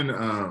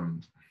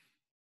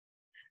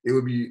it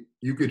would be,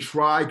 you could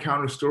try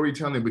counter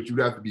storytelling, but you'd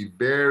have to be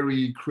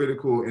very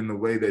critical in the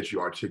way that you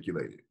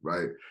articulate it,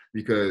 right?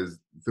 Because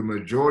the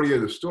majority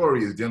of the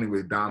story is dealing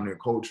with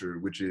dominant culture,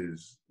 which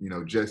is,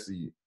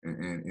 Jesse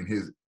and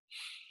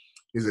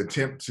his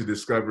attempt to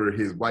discover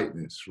his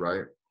whiteness,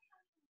 right?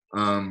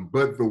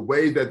 But the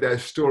way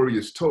that story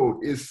is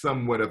told is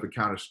somewhat of a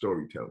counter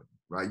storytelling,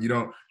 right? You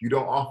don't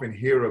often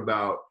hear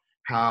about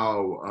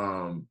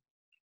how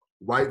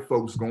white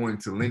folks going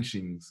to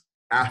lynchings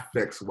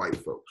affects white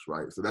folks,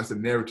 right? So that's a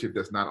narrative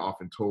that's not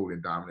often told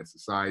in dominant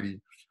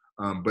society.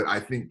 But I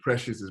think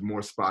Precious is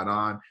more spot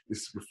on.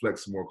 This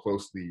reflects more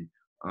closely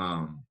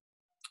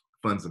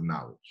funds of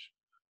knowledge.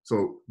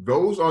 So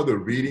those are the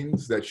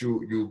readings that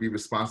you'll be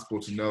responsible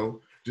to know.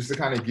 Just to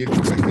kind of give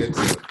you a heads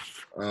up,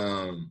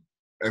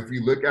 if we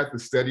look at the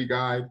study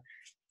guide,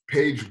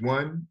 page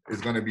 1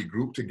 is going to be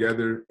grouped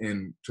together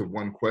into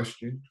one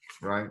question,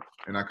 right?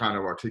 And I kind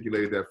of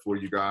articulated that for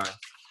you guys.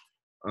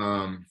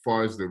 As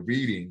far as the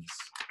readings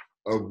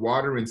of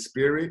Water and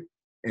Spirit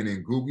and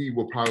in Googie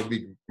will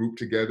probably group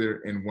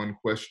together in one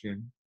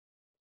question.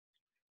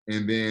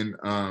 And then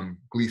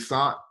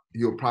Glissant,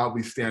 he'll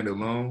probably stand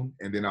alone,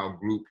 and then I'll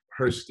group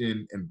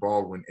Hurston and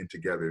Baldwin in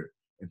together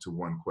into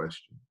one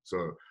question.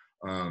 So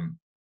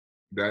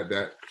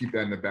that keep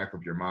that in the back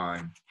of your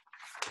mind.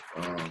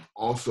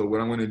 Also,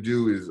 what I'm going to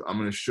do is I'm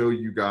going to show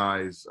you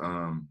guys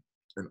an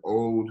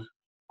old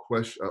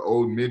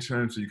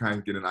midterm, so you kind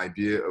of get an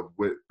idea of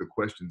what the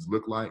questions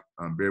look like.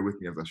 Bear with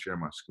me as I share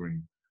my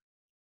screen.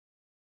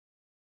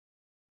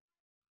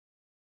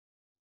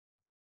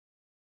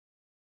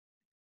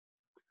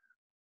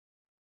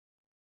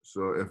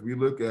 So if we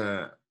look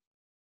at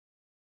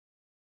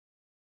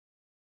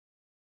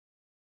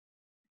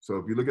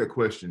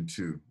question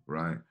 2,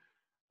 right?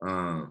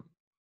 I'm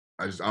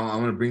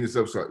going to bring this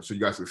up so you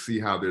guys can see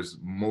how there's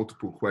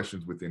multiple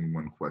questions within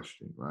one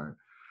question, right?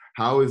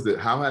 How has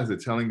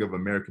the telling of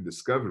American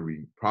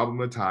discovery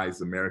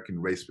problematized American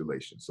race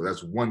relations? So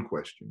that's one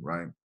question,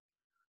 right?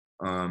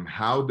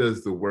 How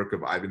does the work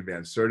of Ivan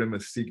van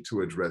Sertima seek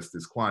to address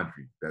this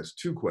quandary? That's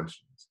 2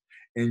 questions.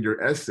 In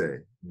your essay,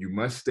 you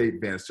must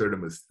state Van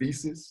Sertima's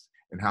thesis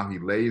and how he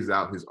lays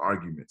out his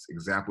arguments.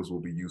 Examples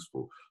will be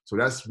useful. So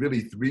that's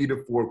really 3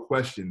 to 4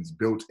 questions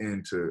built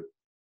into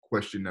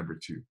question number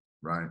 2,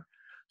 right?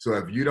 So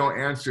if you don't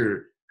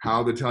answer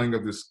how the telling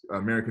of this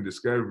American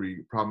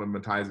discovery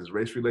problematizes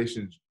race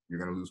relations, you're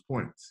going to lose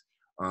points.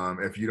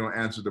 If you don't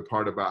answer the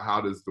part about how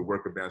does the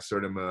work of Van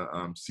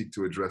Sertima seek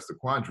to address the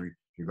quandary,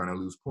 you're going to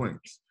lose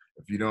points.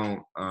 If you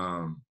don't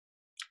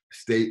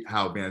state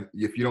Van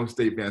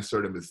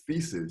Sertima's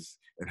thesis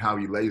and how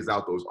he lays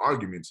out those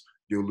arguments,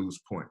 you'll lose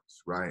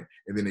points, right?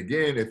 And then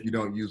again, if you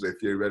don't use a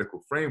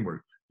theoretical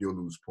framework, you'll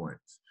lose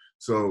points.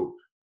 So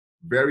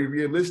very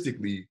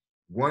realistically,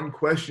 one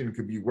question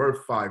could be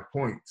worth 5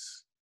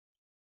 points.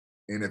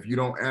 And if you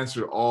don't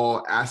answer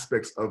all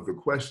aspects of the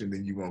question,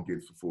 then you won't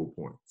get full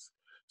points.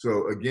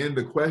 So again,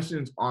 the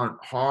questions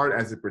aren't hard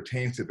as it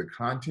pertains to the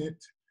content,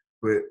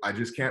 but I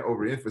just can't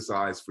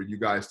overemphasize for you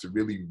guys to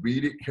really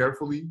read it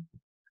carefully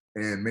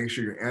and make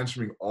sure you're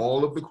answering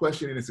all of the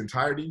question in its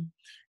entirety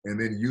and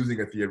then using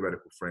a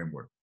theoretical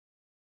framework.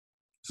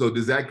 So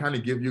does that kind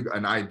of give you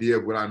an idea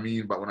of what I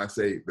mean by when I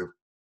say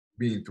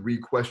being 3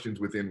 questions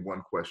within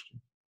one question?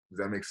 Does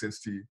that make sense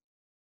to you?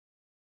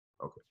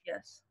 Okay.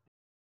 Yes.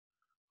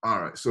 All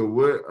right. So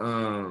what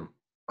I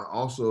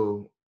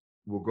also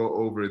will go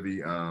over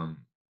the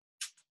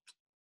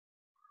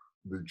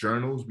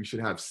journals. We should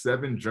have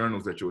 7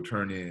 journals that you'll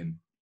turn in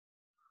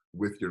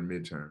with your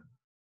midterm.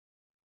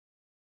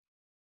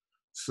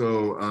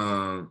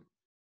 So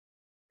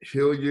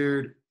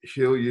Hilliard,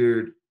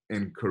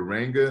 and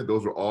Karenga,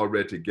 those were all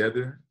read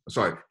together.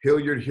 Sorry,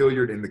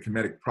 Hilliard, and the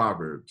Kemetic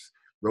Proverbs,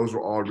 those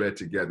were all read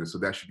together. So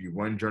that should be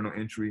 1 journal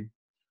entry.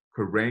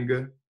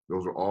 Karenga,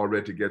 those are all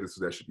read together.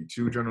 So that should be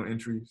 2 journal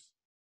entries.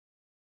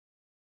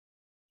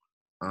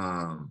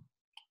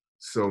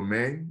 So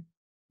May,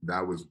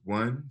 that was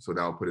 1. So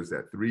that'll put us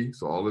at 3.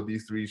 So all of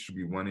these 3 should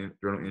be 1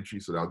 journal entry.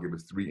 So that'll give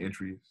us 3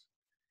 entries.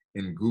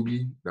 In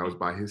Googie, that was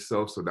by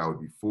himself. So that would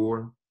be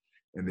 4.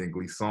 And then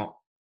Glissant,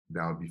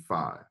 that would be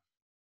 5.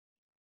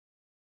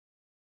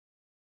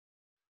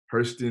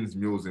 Hurston's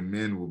Mules and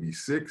Men will be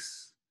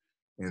 6.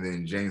 And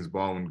then James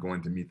Baldwin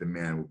Going to Meet the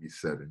Man will be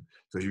 7.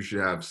 So you should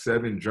have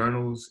 7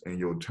 journals, and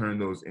you'll turn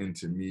those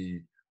into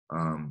me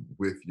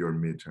with your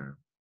midterm.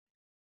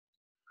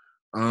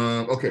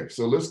 Okay,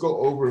 so let's go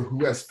over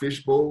who has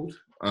fishbowled.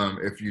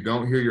 If you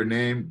don't hear your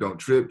name, don't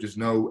trip. Just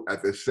know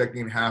at the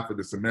second half of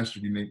the semester,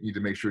 you need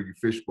to make sure you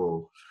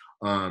fishbowl.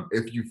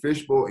 If you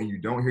fishbowl and you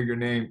don't hear your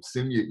name,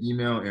 send me an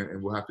email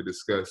and we'll have to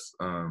discuss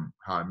how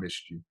I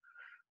missed you.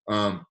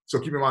 So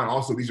keep in mind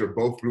also, these are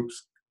both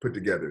groups put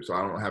together. So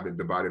I don't have it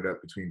divided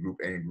up between group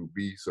A and group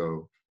B.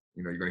 So,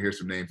 you're going to hear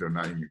some names that are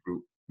not in your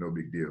group. No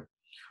big deal.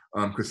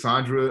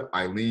 Cassandra,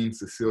 Eileen,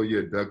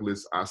 Cecilia,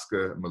 Douglas,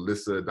 Oscar,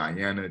 Melissa,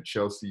 Diana,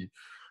 Chelsea,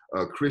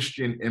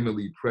 Christian,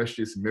 Emily,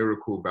 Precious,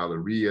 Miracle,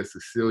 Valeria,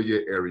 Cecilia,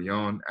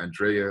 Ariane,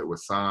 Andrea,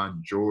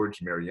 Wasan,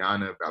 George,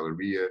 Mariana,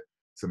 Valeria,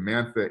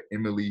 Samantha,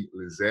 Emily,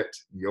 Lizette,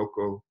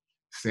 Yoko,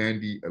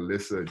 Sandy,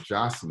 Alyssa,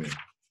 Jocelyn,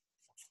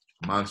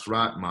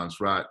 Montserrat,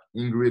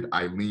 Ingrid,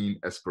 Eileen,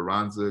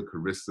 Esperanza,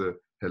 Carissa,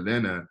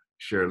 Helena,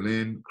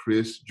 Sherilyn,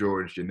 Chris,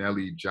 George,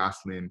 Janelli,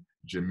 Jocelyn,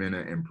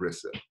 Jimena, and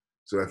Brissa.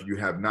 So if you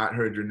have not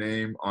heard your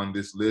name on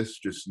this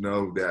list, just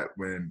know that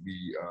when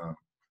we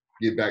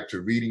get back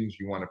to readings,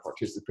 you want to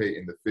participate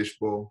in the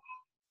fishbowl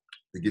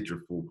to get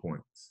your full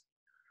points.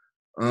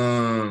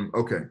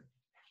 Okay.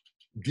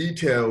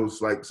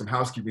 details, like some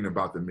housekeeping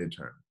about the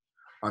midterm.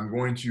 I'm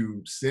going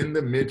to send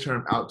the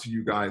midterm out to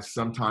you guys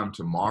sometime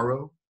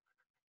tomorrow.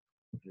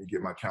 Let me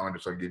get my calendar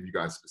so I can give you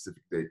guys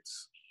specific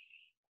dates.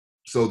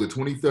 So the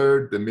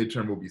 23rd, the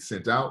midterm will be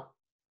sent out.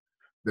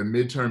 The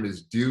midterm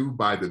is due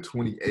by the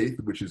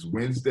 28th, which is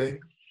Wednesday.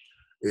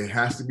 It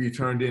has to be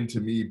turned in to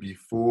me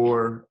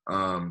before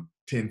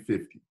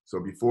 10:50. So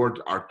before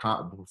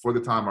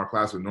the time our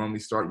class would normally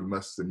start, you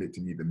must submit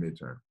to me the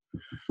midterm.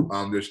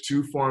 There's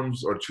two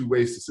forms or two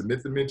ways to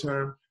submit the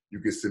midterm. You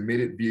can submit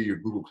it via your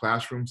Google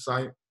Classroom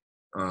site.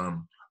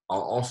 I'll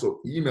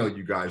also email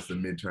you guys the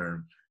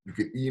midterm. You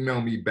can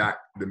email me back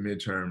the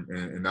midterm,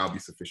 and that'll be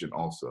sufficient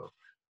also.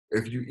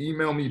 If you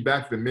email me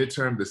back the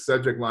midterm, the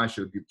subject line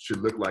should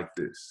look like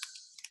this.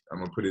 I'm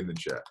gonna put it in the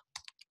chat.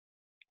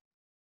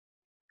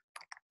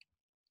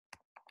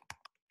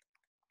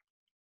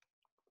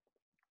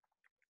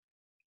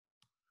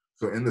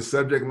 So in the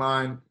subject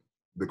line,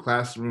 the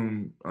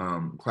classroom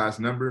class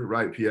number,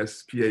 right?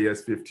 PAS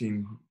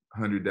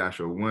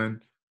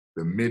 1500-01,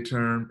 the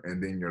midterm,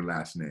 and then your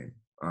last name.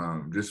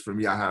 Just for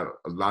me, I have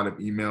a lot of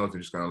emails.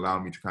 They're just going to allow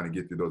me to kind of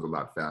get through those a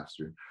lot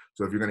faster.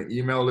 So if you're going to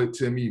email it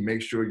to me,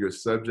 make sure your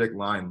subject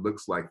line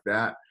looks like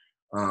that.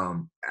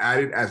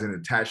 Add it as an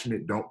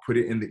attachment. Don't put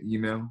it in the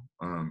email.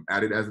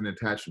 Add it as an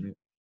attachment.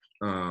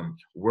 Add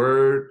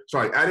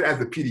it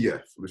as a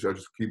PDF, which I'll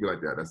just keep it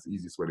like that. That's the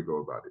easiest way to go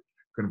about it.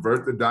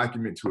 Convert the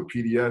document to a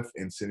PDF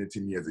and send it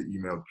to me as an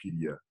emailed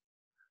PDF,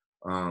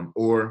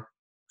 or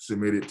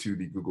submit it to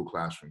the Google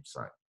Classroom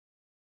site.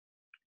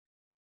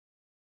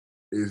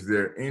 Is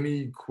there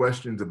any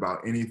questions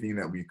about anything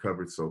that we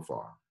covered so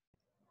far?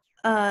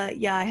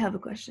 Yeah, I have a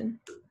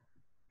question.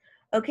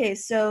 Okay,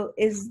 so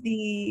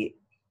the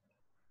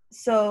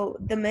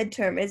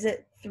midterm, is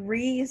it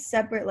 3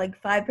 separate,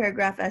 like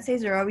 5-paragraph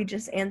essays, or are we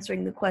just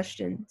answering the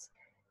questions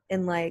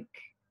in like,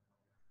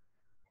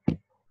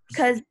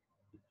 because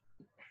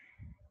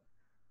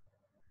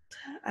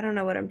I don't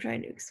know what I'm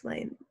trying to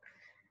explain.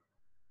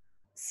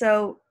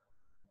 So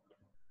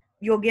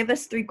you'll give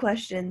us 3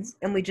 questions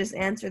and we just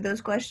answer those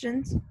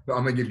questions? So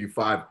I'm gonna give you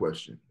 5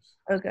 questions.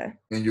 Okay.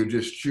 And you'll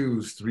just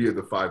choose 3 of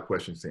the 5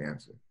 questions to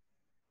answer.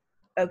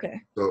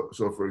 Okay. So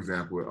for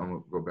example, I'm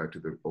gonna go back to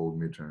the old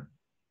midterm.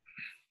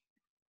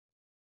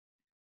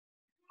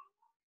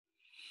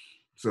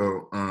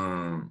 So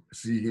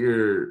see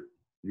here,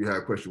 you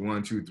have question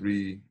 1, 2,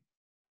 3,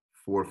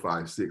 4,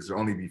 5, 6. There'll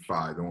only be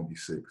 5, there won't be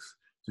 6.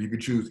 So you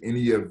could choose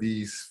any of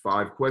these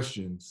 5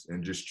 questions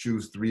and just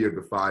choose 3 of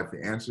the 5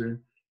 to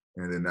answer.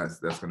 And then that's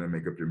gonna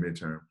make up your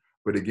midterm.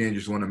 But again,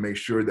 just wanna make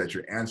sure that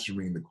you're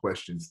answering the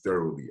questions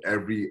thoroughly.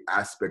 Every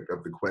aspect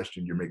of the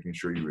question, you're making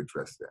sure you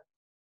address that.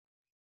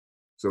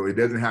 So it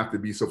doesn't have to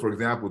be, so for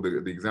example,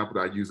 the example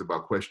that I use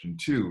about question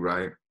 2,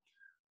 right?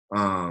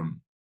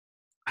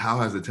 How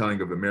has the telling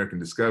of American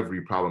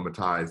discovery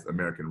problematized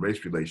American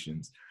race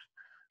relations?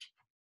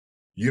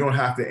 You don't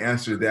have to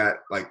answer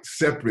that like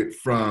separate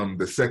from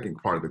the second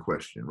part of the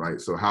question,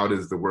 right? So how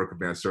does the work of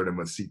Van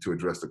Sertima seek to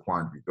address the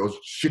quandary? Those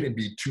shouldn't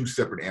be 2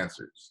 separate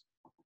answers.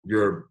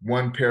 Your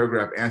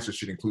 1-paragraph answer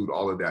should include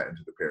all of that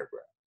into the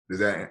paragraph. Does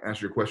that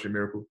answer your question,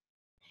 Miracle?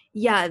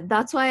 Yeah,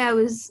 that's why I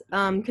was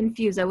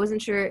confused. I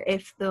wasn't sure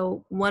if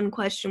the one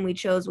question we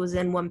chose was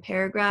in 1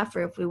 paragraph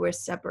or if we were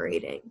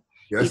separating.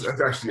 Yeah,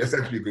 that's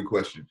actually a good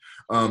question.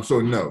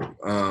 So no,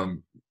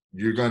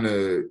 you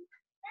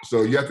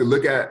have to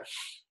look at,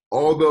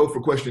 although for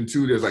question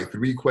 2, there's like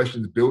 3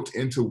 questions built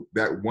into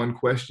that 1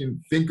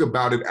 question, think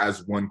about it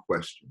as 1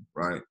 question,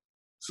 right?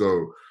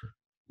 So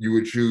you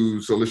would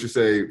choose, so let's just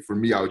say for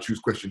me, I would choose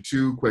question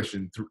 2,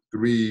 question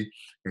 3,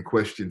 and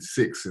question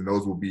 6. And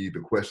those will be the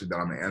questions that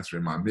I'm gonna answer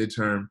in my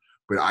midterm.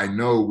 But I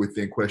know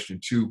within question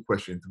 2,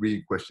 question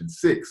 3, question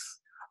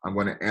 6, I'm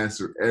gonna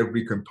answer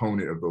every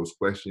component of those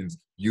questions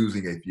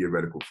using a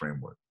theoretical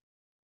framework.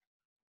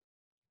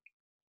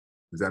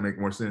 Does that make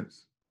more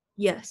sense?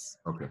 Yes.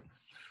 Okay.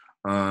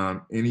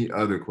 Any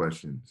other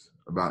questions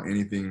about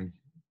anything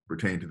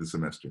pertaining to the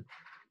semester?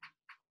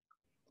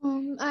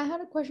 I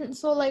had a question.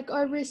 So like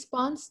our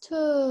response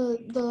to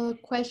the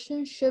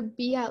question should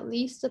be at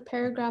least a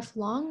paragraph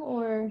long,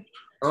 or?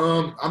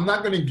 I'm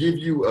not going to give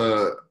you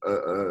a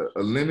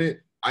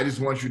limit. I just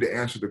want you to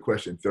answer the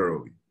question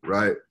thoroughly,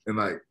 right? And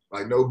like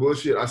no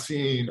bullshit. I've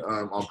seen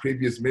on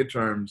previous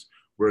midterms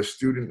where a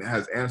student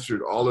has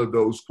answered all of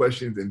those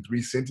questions in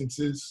 3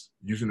 sentences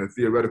using a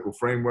theoretical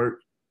framework,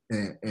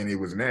 and it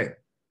was an A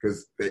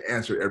because they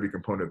answered every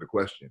component of the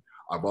question.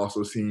 I've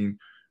also seen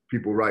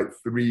people write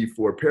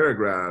 3-4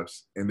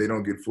 paragraphs and they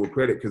don't get full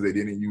credit because they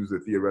didn't use the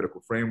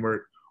theoretical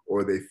framework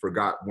or they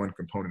forgot 1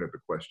 component of the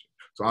question.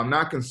 So I'm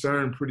not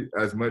concerned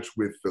as much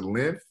with the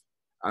length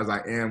as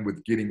I am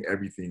with getting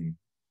everything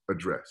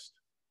addressed.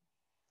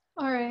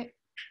 All right.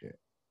 Yeah.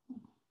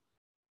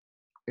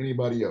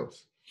 Anybody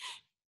else?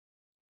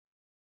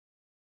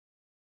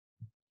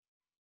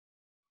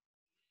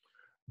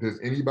 Does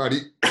anybody,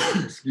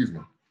 excuse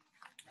me,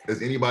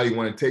 does anybody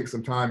want to take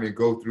some time and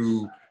go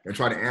through and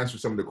try to answer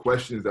some of the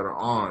questions that are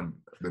on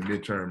the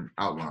midterm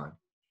outline?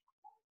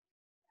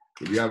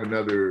 So we have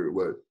another,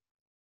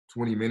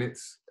 20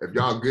 minutes. If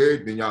y'all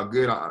good, then y'all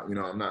good. I'm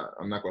not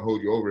gonna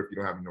hold you over if you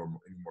don't have any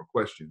more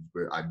questions.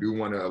 But I do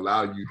want to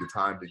allow you the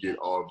time to get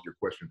all of your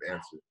questions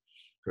answered,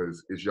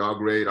 because it's y'all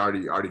grade. I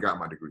already got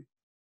my degree.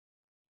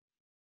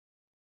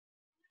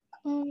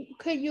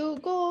 Could you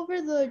go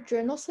over the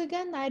journals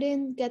again? I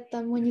didn't get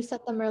them when you said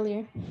them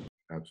earlier.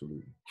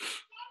 Absolutely.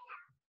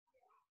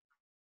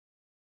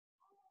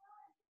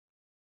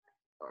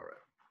 All right.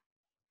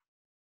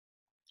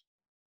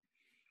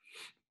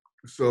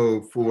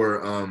 So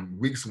for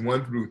weeks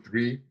 1 through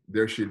 3,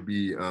 there should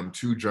be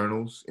 2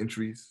 journals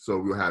entries. So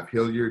we'll have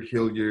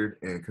Hilliard,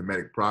 and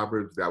Kemetic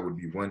Proverbs. That would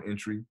be 1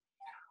 entry.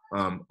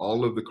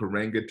 All of the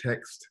Karenga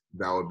text,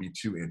 that would be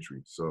 2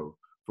 entries. So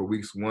for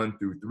weeks 1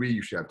 through 3,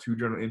 you should have 2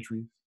 journal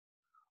entries.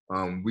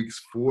 Weeks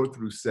 4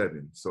 through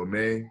 7, so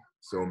May,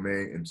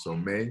 and so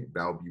May,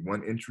 that will be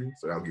 1 entry.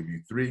 So that'll give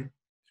you 3.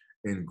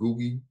 In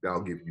Googie,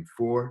 that'll give you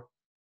 4.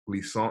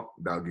 Glissant,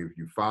 that'll give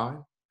you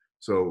 5.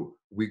 So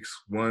weeks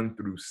 1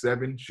 through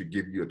 7 should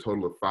give you a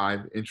total of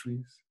 5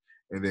 entries.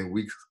 And then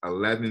weeks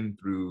 8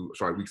 through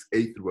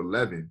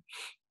 11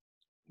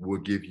 will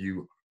give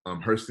you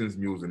Hurston's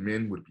Mules and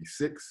Men would be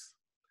 6.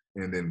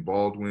 And then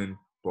Baldwin,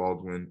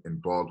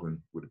 and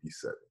Baldwin would be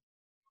 7.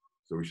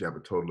 So we should have a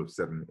total of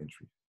 7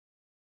 entries.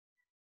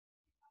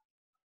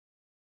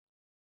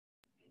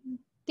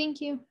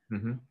 Thank you.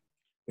 Mm-hmm.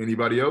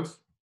 Anybody else?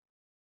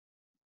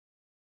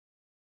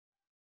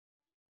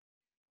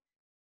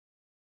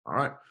 All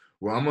right.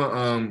 Well, I'm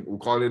gonna we'll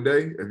call it a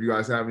day. If you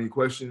guys have any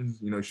questions,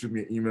 shoot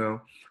me an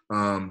email.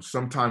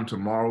 Sometime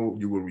tomorrow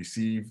you will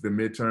receive the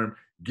midterm.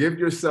 Give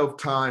yourself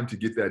time to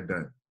get that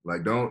done.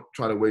 Like, don't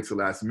try to wait till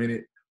last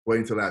minute.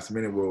 Waiting till last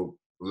minute will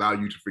allow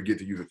you to forget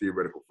to use a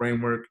theoretical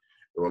framework.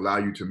 It will allow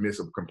you to miss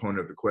a component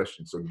of the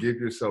question. So give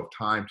yourself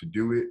time to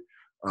do it.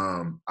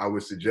 I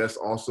would suggest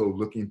also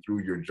looking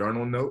through your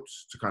journal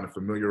notes to kind of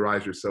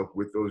familiarize yourself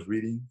with those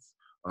readings.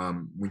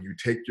 When you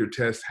take your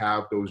test,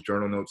 have those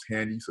journal notes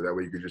handy, so that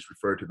way you can just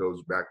refer to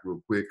those back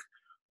real quick.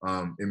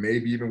 It may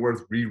be even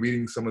worth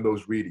rereading some of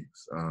those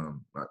readings.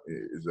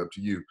 It's up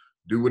to you.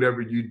 Do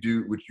whatever you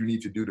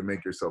need to do to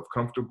make yourself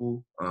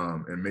comfortable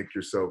and make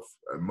yourself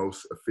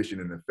most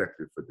efficient and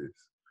effective for this.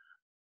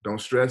 Don't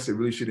stress. It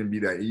really shouldn't be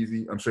that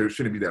easy. I'm sorry, it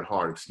shouldn't be that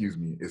hard. Excuse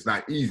me. It's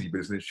not easy,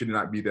 but it should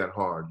not be that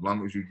hard. As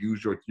long as you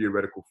use your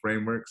theoretical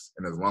frameworks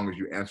and as long as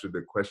you answer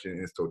the question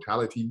in its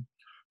totality,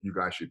 you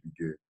guys should be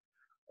good.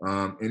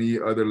 Any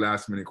other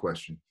last minute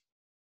questions?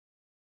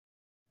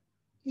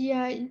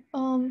 Yeah,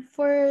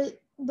 for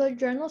the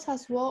journals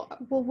as well,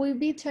 will we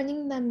be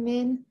turning them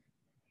in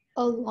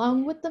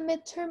along with the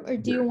midterm, or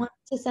do you want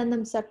to send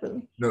them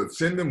separately? No,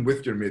 send them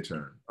with your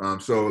midterm.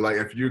 So like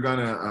if you're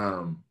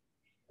gonna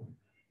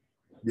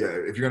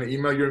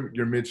email your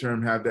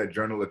midterm, have that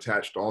journal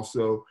attached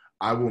also.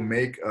 I will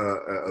make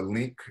a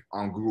link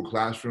on Google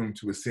Classroom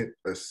to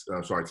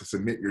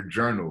submit your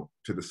journal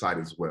to the site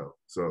as well.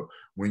 So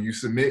when you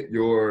submit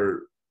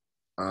your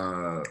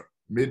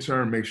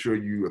midterm, make sure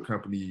you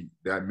accompany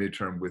that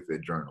midterm with a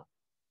journal.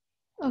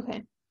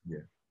 Okay. Yeah.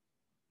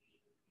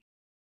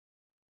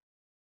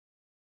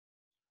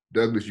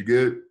 Douglas, you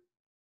good?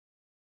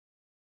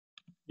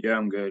 Yeah,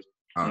 I'm good.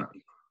 All right.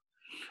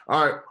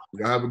 All right.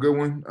 Y'all have a good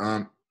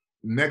one.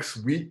 Next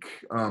week,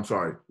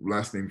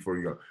 last thing before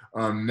you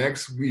go.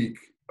 Next week,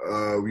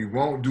 we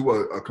won't do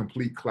a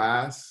complete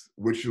class.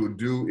 What you'll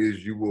do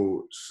is you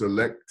will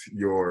select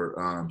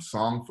your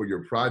song for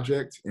your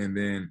project, and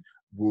then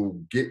we'll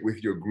get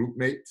with your group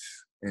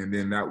mates, and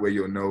then that way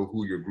you'll know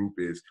who your group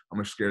is. I'm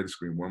gonna share the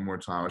screen one more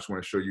time. I just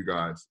want to show you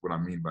guys what I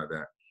mean by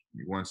that.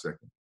 Give me 1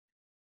 second.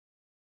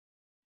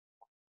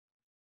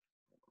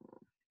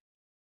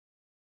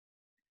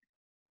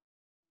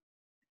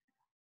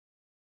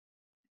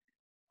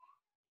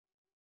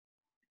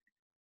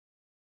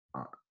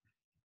 All right.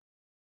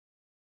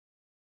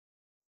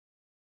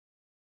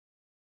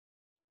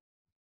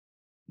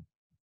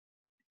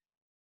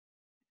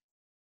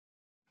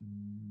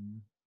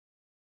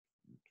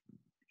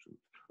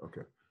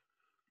 Okay.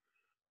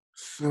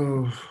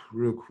 So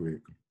real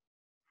quick.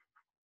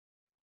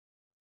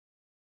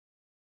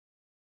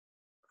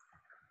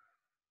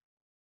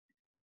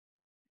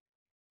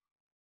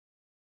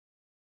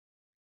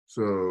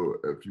 So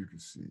if you can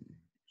see.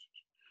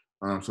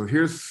 So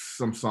here's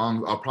some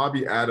songs. I'll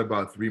probably add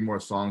about 3 more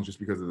songs just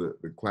because of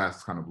the class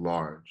is kind of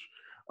large.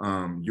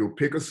 You'll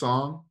pick a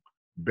song.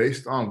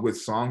 Based on what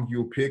song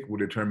you'll pick will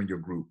determine your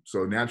group.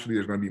 So naturally,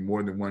 there's going to be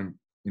more than one,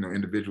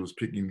 individuals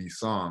picking these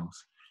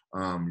songs.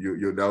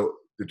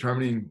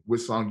 Determining what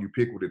song you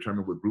pick will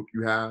determine what group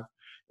you have,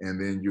 and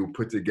then you'll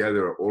put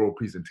together an oral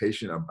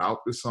presentation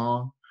about the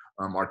song,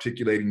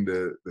 articulating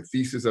the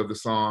thesis of the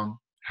song,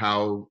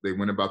 how they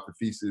went about the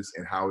thesis,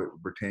 and how it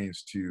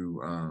pertains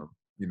to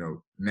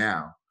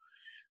now.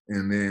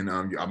 And then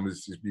I'm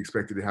just be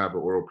expected to have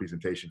an oral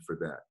presentation for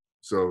that.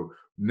 So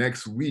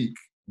next week,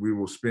 we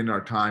will spend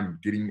our time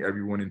getting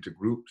everyone into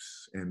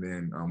groups. And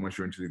then once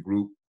you're into the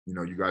group,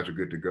 you guys are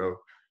good to go.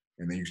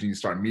 And then you need to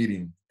start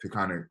meeting to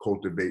kind of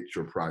cultivate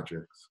your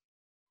projects.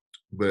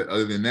 But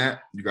other than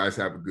that, you guys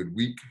have a good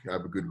week,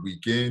 have a good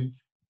weekend.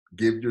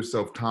 Give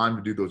yourself time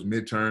to do those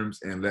midterms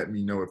and let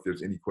me know if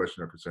there's any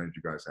question or concerns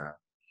you guys have.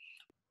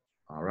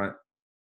 All right.